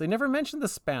Europeans. They never mention the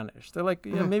Spanish. They're like,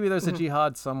 maybe there's a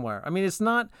jihad somewhere. It's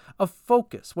not a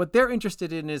focus. What they're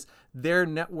interested in is their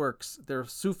networks, their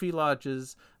Sufi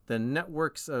lodges, the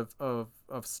networks of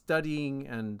studying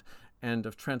and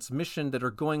of transmission that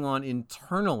are going on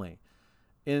internally.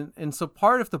 And so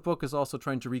part of the book is also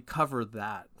trying to recover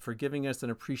that, for giving us an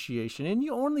appreciation. And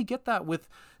you only get that with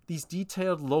these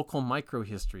detailed local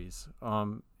microhistories.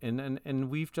 And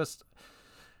we've just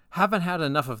haven't had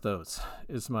enough of those,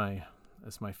 is my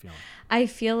feeling. I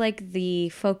feel like the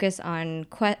focus on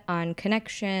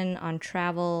connection, on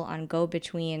travel, on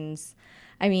go-betweens,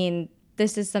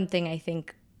 this is something I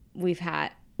think we've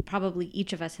had, probably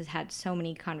each of us has had so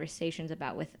many conversations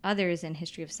about with others in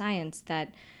history of science,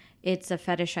 that it's a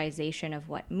fetishization of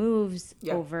what moves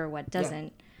over what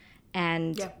doesn't.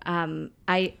 And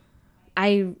I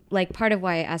like, part of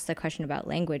why I asked the question about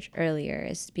language earlier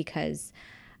is because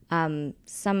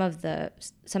some of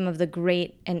the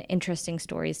great and interesting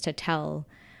stories to tell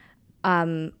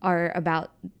are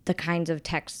about the kinds of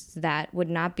texts that would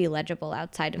not be legible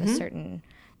outside of a certain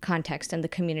context and the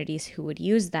communities who would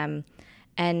use them.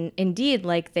 And indeed,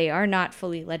 like, they are not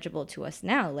fully legible to us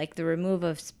now. Like, the remove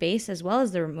of space as well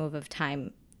as the remove of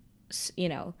time,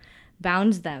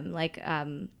 bounds them. Like,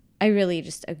 I really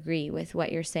just agree with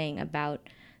what you're saying about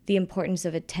the importance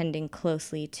of attending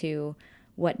closely to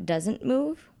what doesn't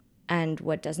move and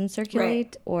what doesn't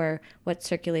circulate, or what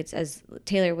circulates, as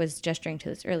Taylor was gesturing to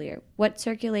this earlier, what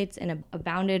circulates in a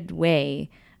bounded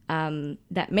way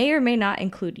that may or may not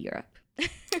include Europe.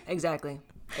 Exactly.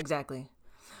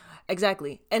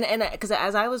 And because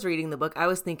as I was reading the book, I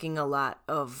was thinking a lot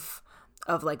of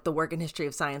like the work in history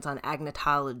of science on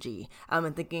agnotology,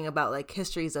 and thinking about like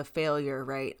histories of failure,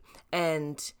 right?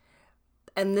 And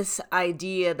this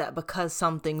idea that because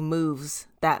something moves,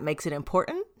 that makes it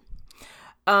important.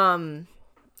 And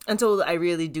so I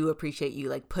really do appreciate you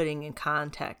like putting in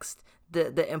context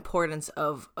the importance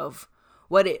of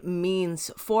what it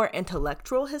means for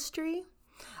intellectual history,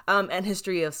 and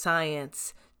history of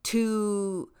science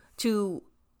to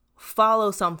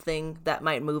follow something that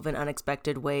might move in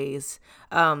unexpected ways,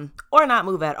 or not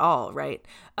move at all, right?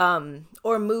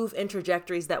 Or move in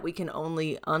trajectories that we can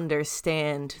only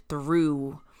understand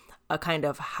through a kind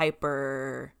of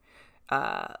hyper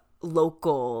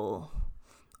local,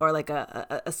 or like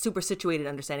a super situated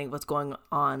understanding of what's going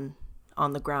on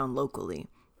the ground locally.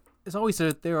 As always,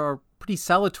 there are pretty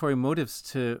salutary motives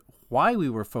to why we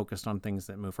were focused on things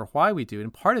that move, or why we do.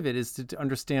 And part of it is to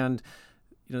understand,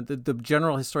 the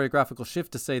general historiographical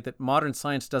shift to say that modern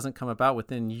science doesn't come about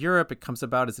within Europe. It comes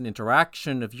about as an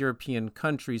interaction of European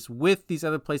countries with these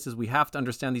other places. We have to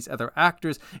understand these other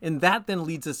actors. And that then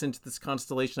leads us into this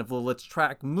constellation of, well, let's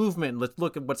track movement. Let's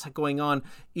look at what's going on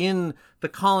in the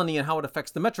colony and how it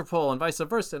affects the metropole and vice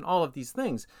versa, and all of these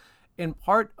things. And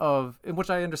part of, in which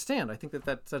I understand, I think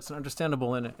that's an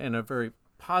understandable and a very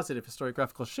positive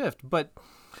historiographical shift. But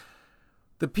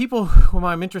the people whom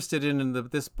I'm interested in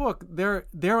this book,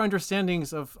 their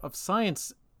understandings of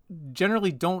science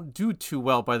generally don't do too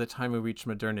well by the time we reach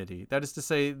modernity. That is to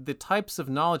say, the types of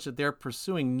knowledge that they're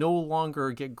pursuing no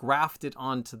longer get grafted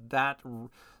onto that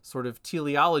sort of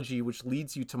teleology which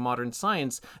leads you to modern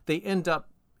science. They end up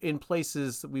in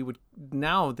places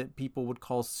that people would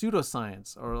call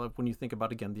pseudoscience, or like when you think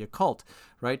about, again, the occult,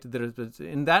 right?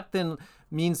 And that then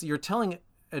means you're telling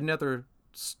another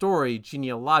story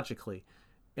genealogically.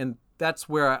 And that's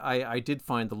where I did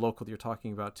find the local that you're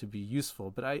talking about to be useful.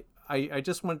 But I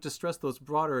just wanted to stress those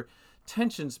broader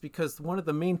tensions, because one of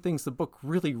the main things the book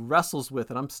really wrestles with,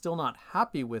 and I'm still not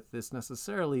happy with this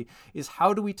necessarily, is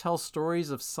how do we tell stories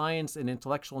of science and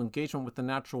intellectual engagement with the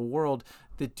natural world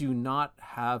that do not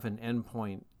have an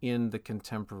endpoint in the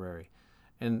contemporary?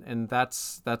 And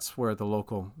that's where the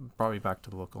local brought me back to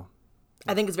the local.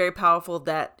 I think it's very powerful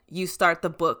that you start the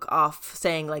book off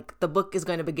saying, like, the book is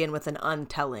going to begin with an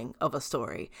untelling of a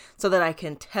story so that I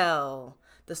can tell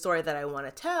the story that I want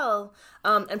to tell.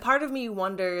 And part of me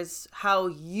wonders how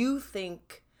you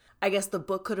think, I guess, the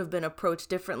book could have been approached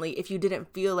differently if you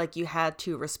didn't feel like you had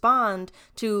to respond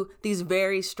to these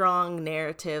very strong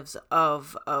narratives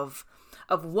of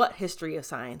what history of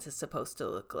science is supposed to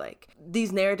look like.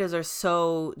 These narratives are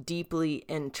so deeply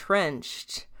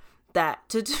entrenched that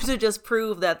to just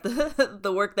prove that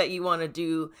the work that you want to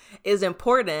do is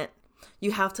important,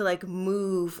 you have to like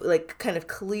move, like kind of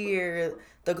clear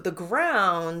the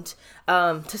ground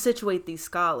to situate these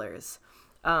scholars.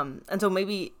 And so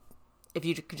maybe if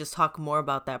you could just talk more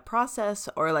about that process,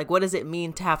 or like, what does it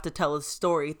mean to have to tell a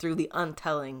story through the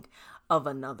untelling of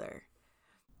another?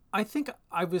 I think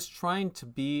I was trying to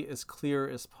be as clear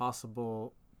as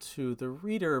possible to the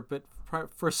reader, but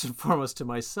first and foremost to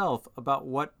myself, about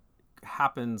what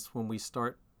happens when we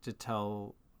start to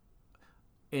tell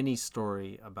any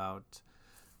story about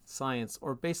science,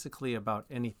 or basically about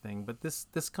anything. But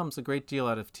this comes a great deal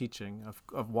out of teaching,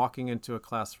 of walking into a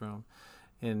classroom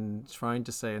and trying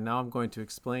to say, and now I'm going to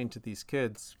explain to these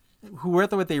kids, who,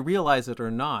 whether they realize it or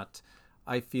not,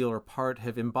 I feel are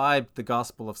have imbibed the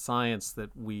gospel of science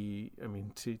that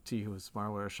to use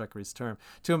Marwa Shekari's term,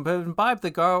 to imbibe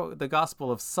the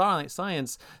gospel of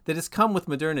science that has come with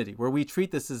modernity, where we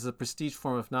treat this as a prestige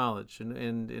form of knowledge,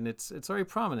 and it's very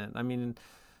prominent. I mean,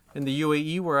 in the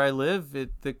UAE where I live,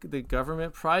 the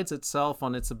government prides itself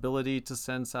on its ability to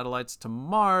send satellites to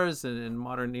Mars and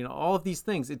modern, all of these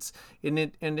things. It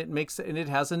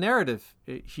has a narrative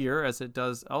here, as it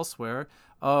does elsewhere,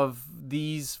 of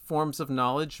these forms of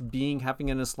knowledge having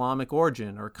an Islamic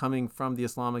origin, or coming from the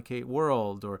Islamicate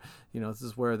world, or this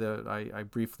is where I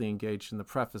briefly engaged in the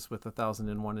preface with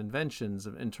 1001 Inventions,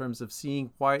 in terms of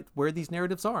seeing where these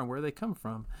narratives are and where they come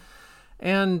from,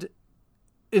 and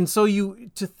so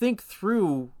to think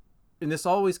through. And this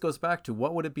always goes back to,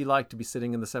 what would it be like to be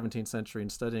sitting in the 17th century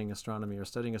and studying astronomy, or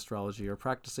studying astrology, or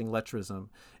practicing lettrism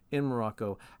in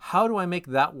Morocco? How do I make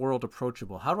that world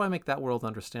approachable? How do I make that world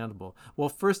understandable? Well,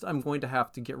 first I'm going to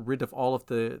have to get rid of all of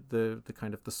the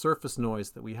kind of the surface noise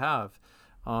that we have,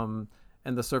 and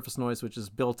the surface noise which is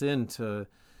built into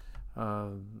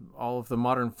all of the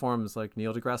modern forms, like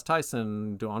Neil deGrasse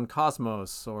Tyson on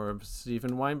Cosmos, or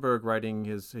Steven Weinberg writing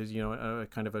his a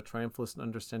kind of a triumphalist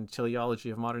understanding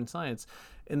teleology of modern science.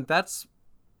 And that's,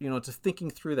 to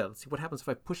thinking through that. Let's see what happens if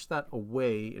I push that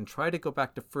away and try to go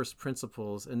back to first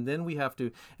principles. And then we have to,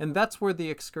 and that's where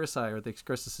the excursi, or the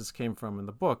excursuses, came from in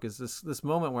the book, is this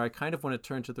moment where I kind of want to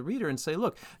turn to the reader and say,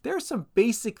 look, there are some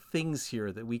basic things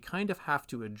here that we kind of have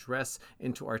to address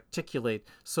and to articulate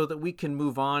so that we can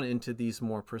move on into these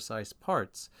more precise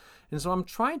parts. And so I'm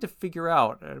trying to figure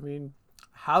out,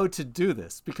 how to do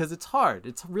this, because it's hard.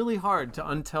 It's really hard to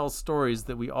untell stories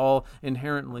that we all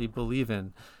inherently believe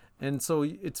in. And so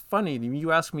it's funny,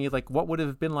 you ask me, like, what would it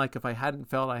have been like if I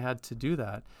hadn't felt I had to do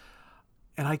that?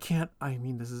 And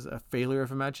this is a failure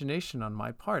of imagination on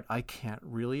my part. I can't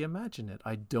really imagine it.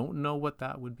 I don't know what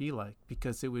that would be like,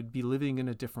 because it would be living in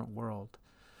a different world.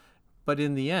 But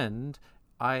in the end,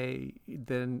 I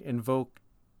then invoke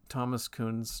Thomas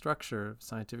Kuhn's structure,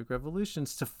 Scientific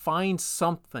Revolutions, to find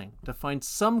some kind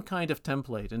of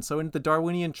template. And so in the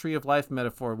Darwinian tree of life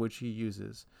metaphor, which he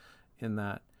uses in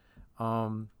that,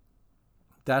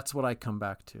 that's what I come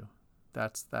back to.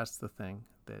 That's the thing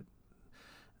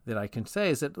that I can say,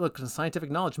 is that, look,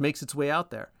 scientific knowledge makes its way out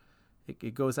there.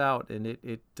 It goes out, and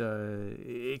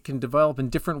it can develop in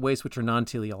different ways which are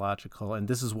non-teleological, and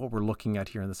this is what we're looking at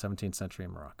here in the 17th century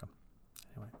in Morocco.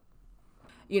 Anyway,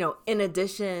 in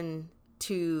addition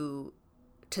to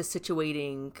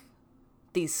situating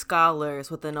these scholars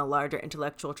within a larger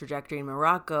intellectual trajectory in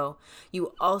Morocco,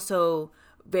 you also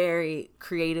very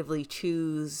creatively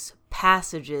choose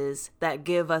passages that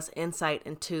give us insight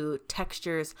into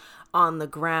textures on the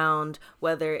ground,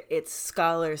 whether it's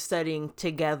scholars studying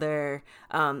together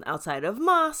outside of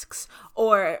mosques,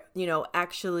 or,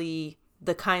 actually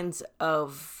the kinds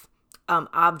of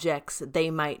objects they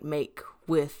might make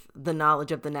with the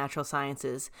knowledge of the natural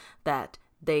sciences that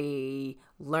they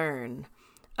learn.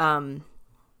 And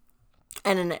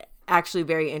an actually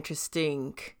very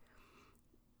interesting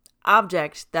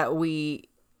object that we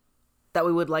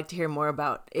would like to hear more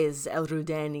about is El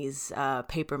Roudani's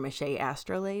papier-mâché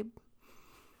astrolabe.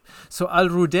 So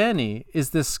Al-Rudani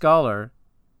is this scholar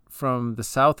from the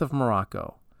south of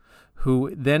Morocco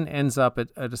who then ends up at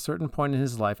a certain point in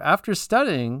his life, after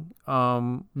studying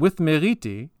with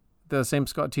Meriti, the same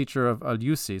teacher of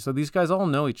Al-Yusi. So these guys all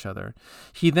know each other.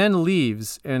 He then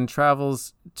leaves and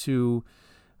travels to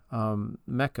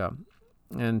Mecca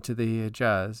and to the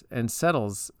Hijaz and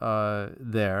settles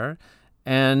there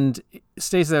and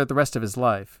stays there the rest of his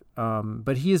life.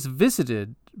 But he is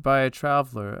visited by a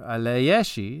traveler,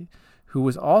 Al-Ayashi, who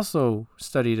was also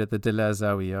studied at the Dila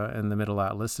Zawiya in the Middle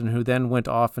Atlas, and who then went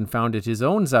off and founded his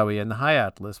own Zawiya in the High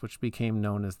Atlas, which became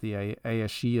known as the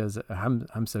Ayashiya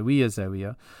Hamsawiya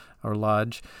Zawiya, or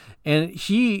Lodge. And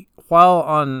he, while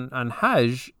on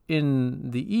Hajj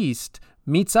in the East,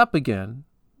 meets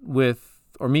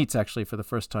actually for the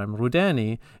first time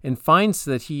Rudani, and finds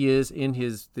that he's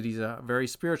a very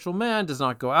spiritual man, does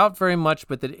not go out very much,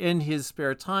 but that in his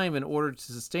spare time, in order to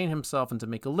sustain himself and to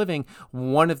make a living,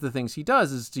 one of the things he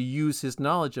does is to use his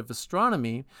knowledge of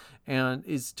astronomy and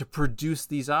is to produce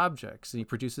these objects. And he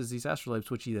produces these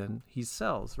astrolabes, which he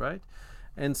sells, right?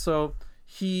 And so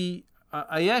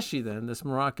Ayashi then, this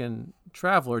Moroccan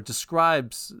traveler,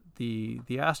 describes the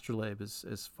astrolabe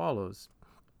as follows.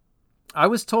 I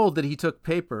was told that he took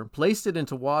paper, placed it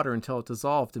into water until it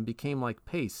dissolved and became like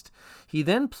paste. He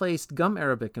then placed gum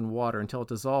arabic in water until it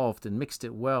dissolved and mixed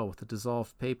it well with the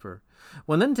dissolved paper.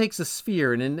 One then takes a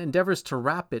sphere and endeavors to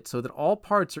wrap it so that all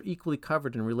parts are equally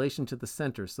covered in relation to the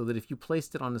center, so that if you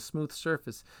placed it on a smooth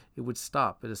surface, it would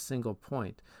stop at a single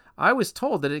point. I was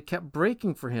told that it kept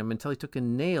breaking for him until he took a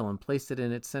nail and placed it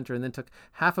in its center, and then took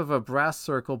half of a brass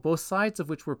circle, both sides of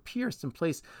which were pierced, and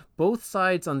placed both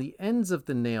sides on the ends of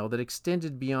the nail that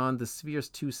extended beyond the sphere's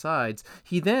two sides.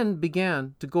 He then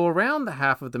began to go around the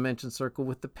half of the mentioned circle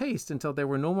with the paste until there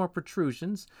were no more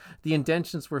protrusions, the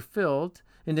indentations were filled,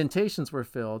 and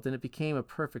it became a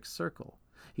perfect circle.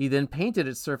 He then painted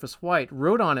its surface white,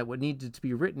 wrote on it what needed to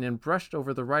be written, and brushed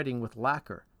over the writing with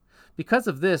lacquer. Because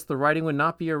of this, the writing would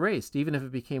not be erased, even if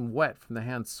it became wet from the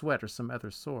hand's sweat or some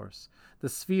other source. The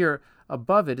sphere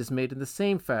above it is made in the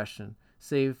same fashion,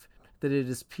 save that it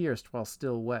is pierced while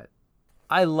still wet.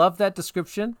 I love that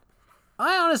description.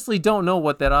 I honestly don't know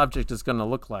what that object is going to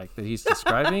look like that he's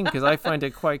describing, because I find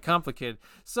it quite complicated.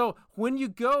 So when you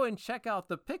go and check out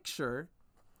the picture,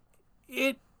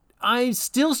 I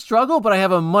still struggle, but I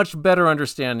have a much better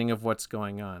understanding of what's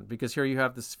going on, because here you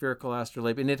have the spherical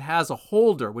astrolabe, and it has a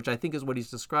holder, which I think is what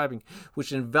he's describing,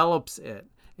 which envelops it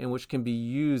and which can be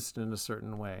used in a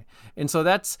certain way. And so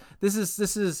this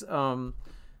is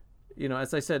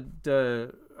as I said,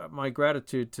 my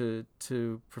gratitude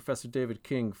to Professor David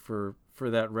King for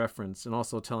that reference, and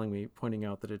also pointing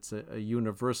out that it's a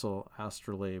universal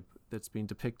astrolabe that's being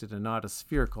depicted and not a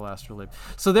spherical astrolabe.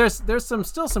 So there's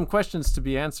still some questions to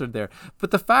be answered there. But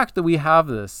the fact that we have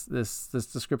this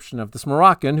description of this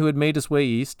Moroccan who had made his way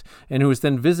east and who was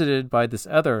then visited by this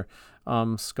other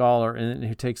scholar and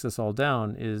who takes this all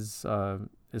down is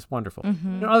wonderful.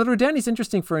 Mm-hmm. Al-Rudani is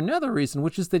interesting for another reason,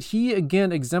 which is that he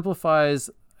again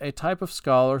exemplifies a type of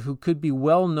scholar who could be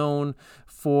well known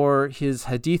for his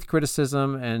hadith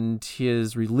criticism and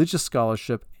his religious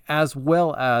scholarship, as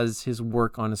well as his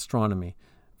work on astronomy,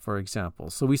 for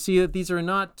example. So we see that these are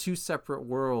not two separate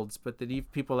worlds, but that even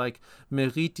people like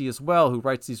Meriti as well, who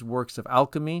writes these works of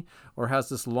alchemy, or has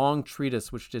this long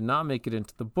treatise, which did not make it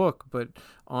into the book, but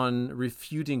on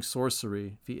refuting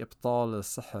sorcery, fi ibtal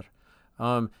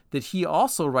al-sihr, that he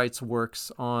also writes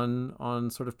works on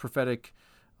sort of prophetic,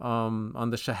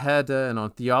 on the Shahada and on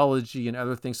theology and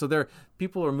other things. So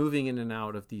people are moving in and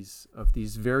out of these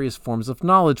various forms of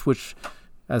knowledge, which,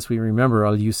 as we remember,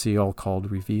 Al-Yusi all called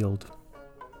revealed.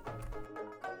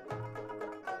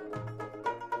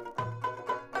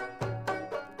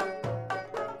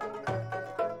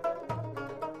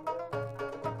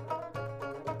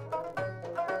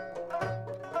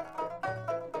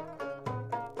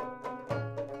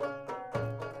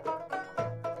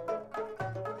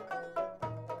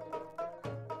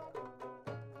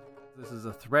 This is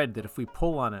a thread that if we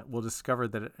pull on it, we'll discover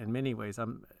that in many ways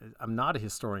I'm not a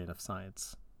historian of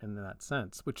science in that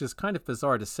sense, which is kind of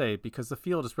bizarre to say because the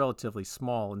field is relatively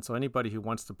small, and so anybody who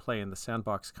wants to play in the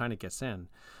sandbox kind of gets in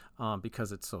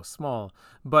because it's so small.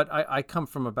 But I come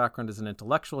from a background as an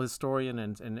intellectual historian,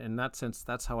 and in that sense,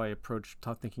 that's how I approach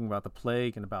thinking about the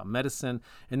plague and about medicine.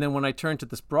 And then when I turned to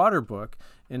this broader book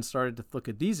and started to look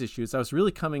at these issues, I was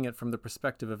really coming at from the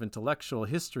perspective of intellectual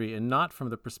history and not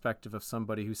from the perspective of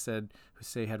somebody who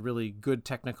had really good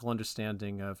technical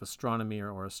understanding of astronomy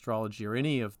or astrology or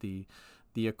any of the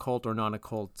occult or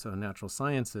non-occult natural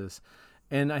sciences.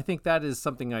 And I think that is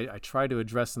something I try to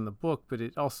address in the book, but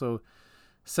it also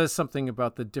says something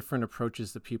about the different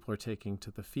approaches that people are taking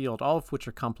to the field, all of which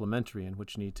are complementary and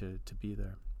which need to be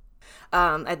there.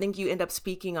 I think you end up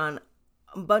speaking on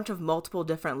a bunch of multiple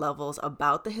different levels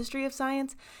about the history of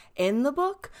science in the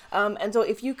book. And so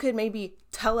if you could maybe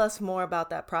tell us more about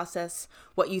that process,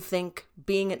 what you think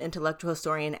being an intellectual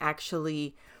historian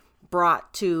actually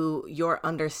brought to your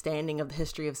understanding of the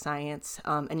history of science,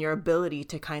 and your ability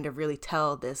to kind of really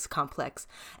tell this complex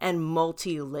and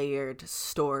multi-layered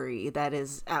story that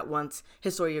is at once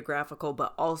historiographical,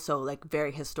 but also like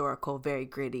very historical, very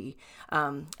gritty,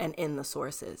 and in the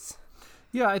sources.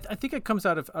 Yeah, I think it comes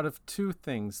out of two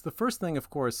things. The first thing, of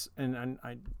course, and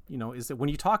I, is that when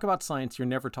you talk about science, you're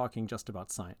never talking just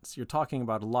about science. You're talking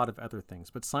about a lot of other things.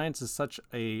 But science is such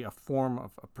a form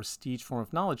of a prestige form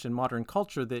of knowledge in modern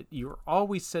culture that you're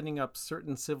always setting up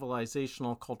certain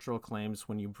civilizational cultural claims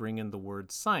when you bring in the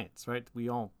word science, right? We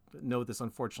all know this,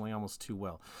 unfortunately, almost too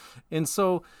well. And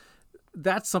so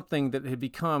that's something that had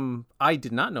become, I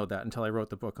did not know that until I wrote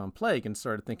the book on plague and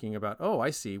started thinking about, oh, I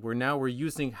see. We're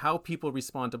using how people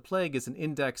respond to plague as an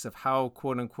index of how,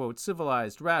 quote unquote,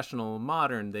 civilized, rational,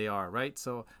 modern they are, right?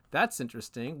 So that's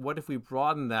interesting. What if we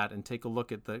broaden that and take a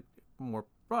look at the more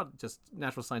broad, just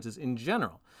natural sciences in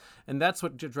general? And that's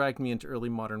what dragged me into early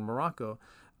modern Morocco.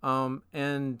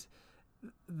 And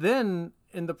then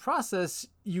in the process,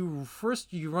 you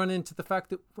run into the fact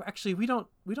that actually we don't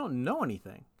know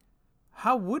anything.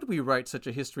 How would we write such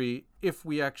a history if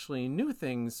we actually knew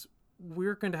things?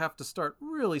 We're going to have to start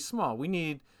really small. We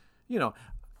need,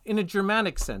 in a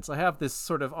Germanic sense, I have this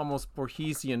sort of almost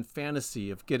Borgesian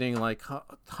fantasy of getting like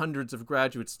hundreds of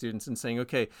graduate students and saying,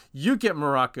 okay, you get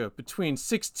Morocco between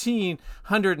 1600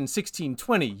 and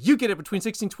 1620. You get it between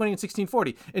 1620 and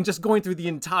 1640. And just going through the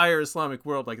entire Islamic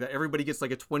world like that. Everybody gets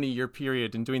like a 20-year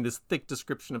period and doing this thick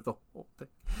description of the whole thing.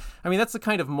 I mean, that's the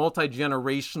kind of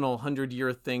multi-generational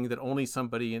 100-year thing that only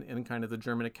somebody in kind of the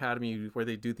German academy where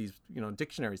they do these,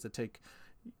 dictionaries that take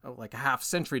like a half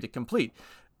century to complete.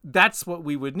 That's what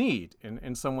we would need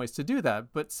in some ways to do that.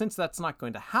 But since that's not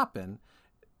going to happen,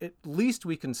 at least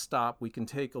we can stop. We can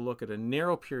take a look at a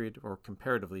narrow period, or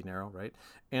comparatively narrow, right?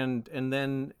 And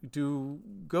then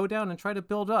go down and try to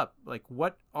build up. Like,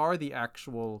 what are the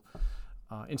actual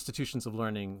institutions of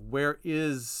learning? Where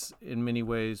is, in many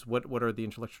ways, what are the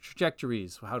intellectual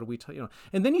trajectories? How do we,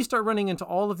 and then you start running into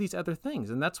all of these other things.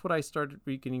 And that's what I started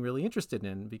getting really interested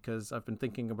in, because I've been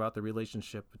thinking about the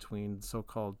relationship between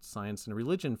so-called science and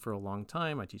religion for a long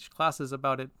time. I teach classes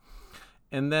about it.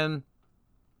 And then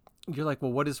you're like,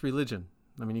 well, what is religion?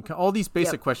 I mean, all these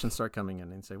basic questions start coming in,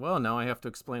 and you say, well, now I have to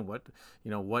explain what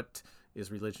is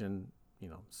religion?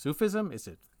 Sufism? Is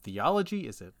it theology?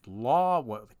 Is it law?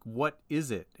 What is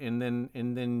it? And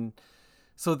then,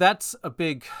 so that's a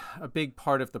big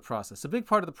part of the process. A big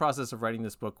part of the process of writing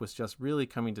this book was just really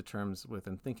coming to terms with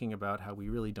and thinking about how we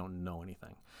really don't know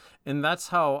anything. And that's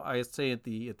how I say at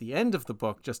the end of the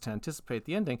book, just to anticipate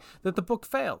the ending, that the book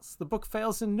fails. The book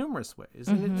fails in numerous ways.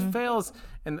 And it fails,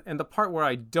 and the part where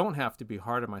I don't have to be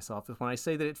hard on myself is when I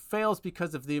say that it fails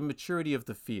because of the immaturity of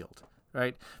the field.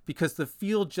 Right? Because the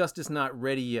field just is not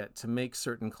ready yet to make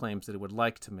certain claims that it would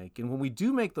like to make. And when we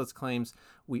do make those claims,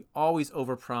 we always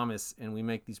overpromise and we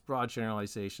make these broad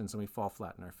generalizations and we fall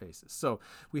flat in our faces. So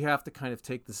we have to kind of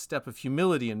take the step of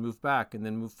humility and move back and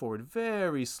then move forward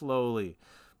very slowly.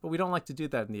 But we don't like to do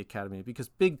that in the academy because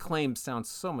big claims sound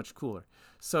so much cooler.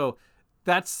 So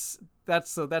that's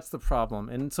the problem.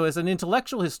 And so as an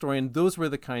intellectual historian, those were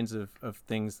the kinds of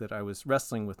things that I was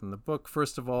wrestling with in the book.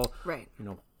 First of all, right.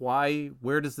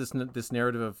 Where does this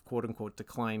narrative of quote unquote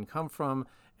decline come from?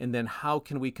 And then how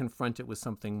can we confront it with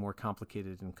something more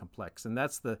complicated and complex? And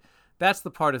that's the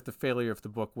part of the failure of the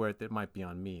book where it might be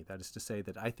on me. That is to say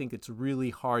that I think it's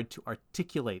really hard to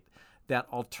articulate that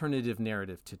alternative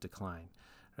narrative to decline.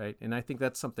 Right? And I think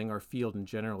that's something our field in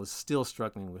general is still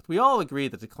struggling with. We all agree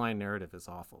that decline narrative is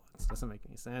awful. It doesn't make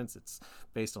any sense. It's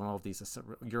based on all of these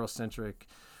Eurocentric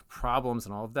problems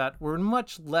and all of that. We're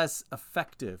much less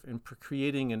effective in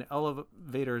creating an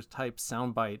elevator-type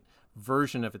soundbite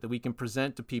version of it that we can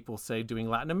present to people, say, doing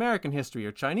Latin American history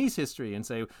or Chinese history and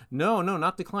say, no,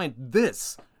 not decline,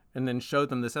 this, and then show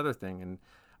them this other thing. And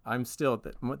I'm still,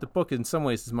 the book in some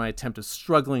ways is my attempt of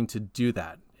struggling to do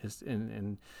that.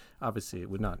 And obviously it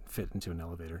would not fit into an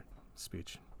elevator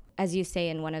speech. As you say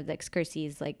in one of the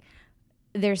excursions, like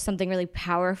there's something really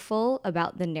powerful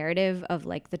about the narrative of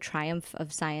like the triumph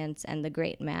of science and the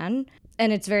great man.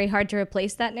 And it's very hard to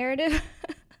replace that narrative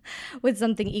with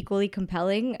something equally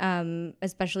compelling,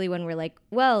 especially when we're like,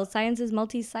 well, science is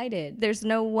multi-sided. There's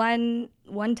no one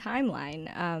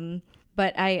timeline.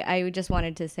 But I just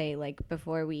wanted to say, like,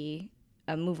 before we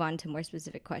move on to more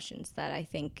specific questions, that I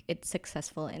think it's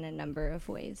successful in a number of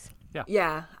ways.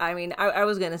 Yeah. I mean, I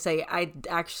was going to say, I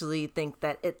actually think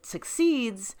that it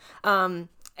succeeds. And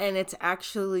it's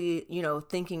actually,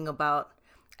 thinking about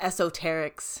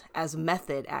esoterics as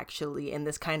method, actually, in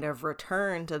this kind of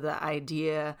return to the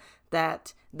idea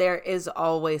that there is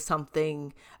always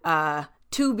something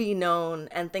to be known,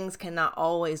 and things cannot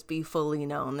always be fully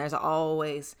known. There's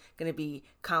always going to be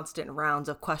constant rounds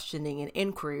of questioning and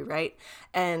inquiry, right?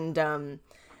 And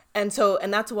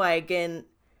that's why, again,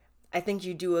 I think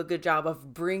you do a good job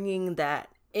of bringing that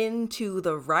into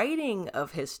the writing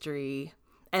of history,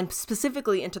 and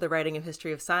specifically into the writing of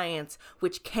history of science,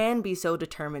 which can be so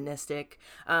deterministic,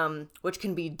 which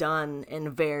can be done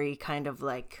in very kind of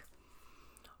like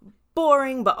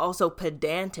boring but also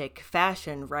pedantic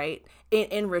fashion, right?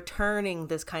 In returning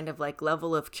this kind of like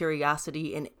level of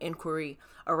curiosity and inquiry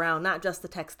around not just the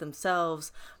texts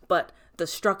themselves, but the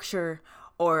structure,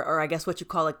 or I guess what you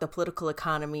call like the political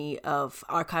economy of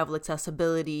archival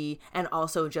accessibility, and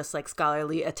also just like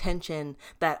scholarly attention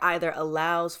that either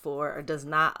allows for or does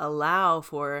not allow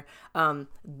for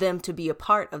them to be a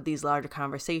part of these larger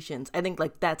conversations. I think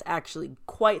like that's actually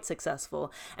quite successful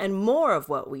and more of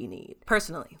what we need,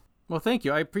 personally. Well, thank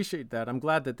you. I appreciate that. I'm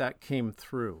glad that came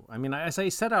through. I mean, as I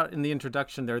set out in the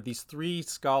introduction, there are these three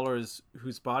scholars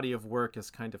whose body of work has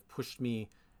kind of pushed me,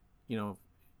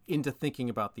 into thinking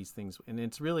about these things. And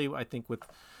it's really, I think, with,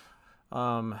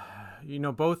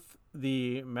 both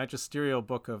the magisterial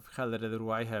book of Khaled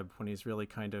al-Ruwayheb, when he's really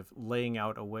kind of laying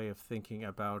out a way of thinking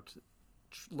about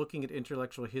looking at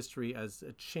intellectual history as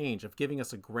a change, of giving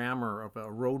us a grammar, of a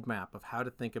roadmap of how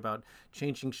to think about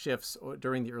changing shifts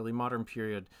during the early modern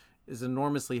period, is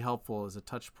enormously helpful as a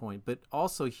touch point. But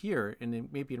also here, and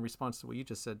maybe in response to what you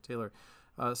just said, Taylor,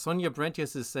 Sonia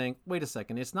Brentius is saying, wait a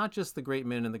second, it's not just the great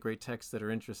men and the great texts that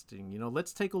are interesting.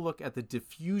 Let's take a look at the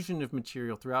diffusion of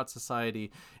material throughout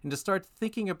society, and to start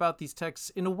thinking about these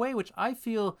texts in a way which I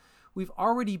feel we've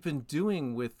already been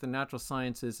doing with the natural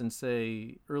sciences and,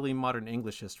 say, early modern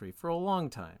English history for a long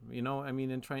time.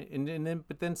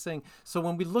 But then saying, so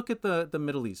when we look at the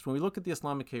Middle East, when we look at the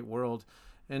Islamicate world,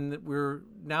 and we're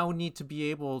now need to be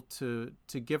able to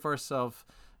give ourselves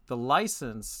the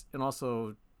license, and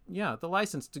also the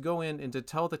license to go in and to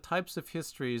tell the types of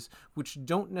histories which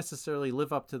don't necessarily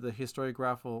live up to the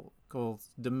historiographical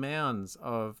demands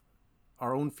of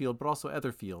our own field, but also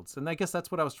other fields. And I guess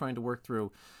that's what I was trying to work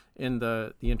through in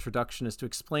the introduction, is to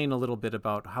explain a little bit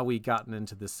about how we gotten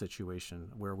into this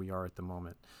situation where we are at the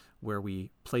moment, where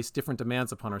we place different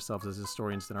demands upon ourselves as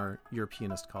historians than our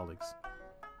Europeanist colleagues.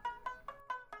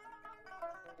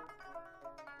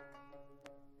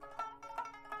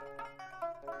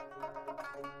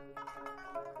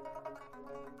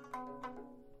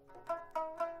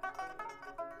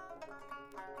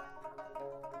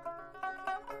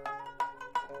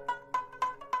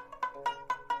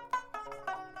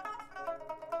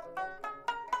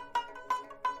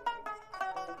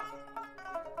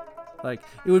 Like,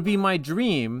 it would be my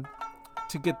dream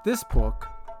to get this book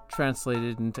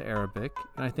translated into Arabic,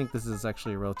 and I think this is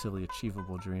actually a relatively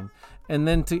achievable dream, and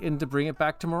then to bring it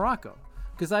back to Morocco,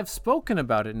 because I've spoken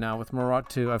about it now with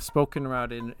Morocco. I've spoken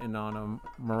about it on a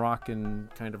Moroccan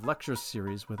kind of lecture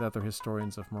series with other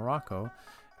historians of Morocco.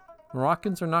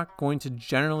 Moroccans are not going to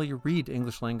generally read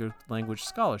English language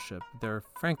scholarship. They're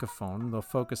francophone. They'll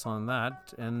focus on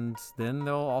that, and then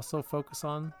they'll also focus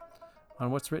on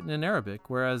what's written in Arabic,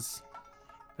 whereas,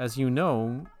 as you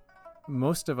know,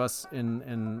 most of us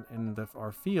in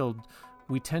our field,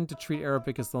 we tend to treat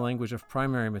Arabic as the language of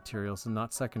primary materials and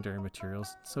not secondary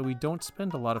materials. So we don't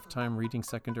spend a lot of time reading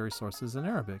secondary sources in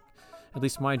Arabic, at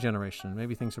least my generation.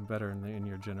 Maybe things are better in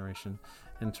your generation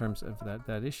in terms of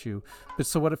that issue. But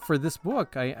so for this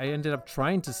book, I ended up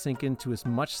trying to sink into as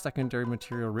much secondary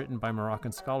material written by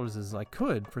Moroccan scholars as I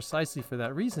could, precisely for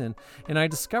that reason. And I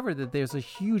discovered that there's a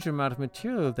huge amount of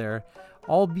material there,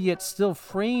 albeit still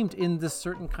framed in this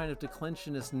certain kind of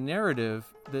declensionist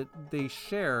narrative that they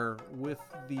share with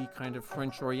the kind of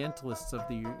French Orientalists of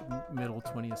the middle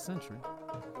 20th century.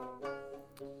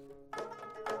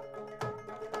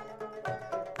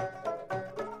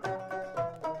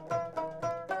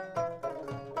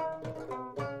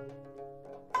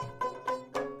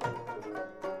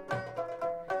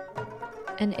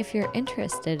 And if you're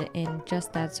interested in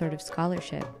just that sort of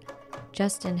scholarship,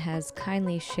 Justin has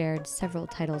kindly shared several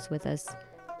titles with us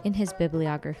in his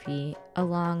bibliography,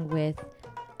 along with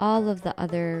all of the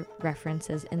other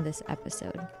references in this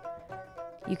episode.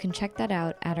 You can check that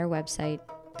out at our website,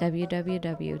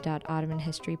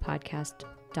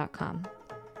 www.ottomanhistorypodcast.com.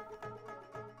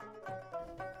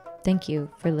 Thank you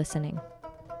for listening.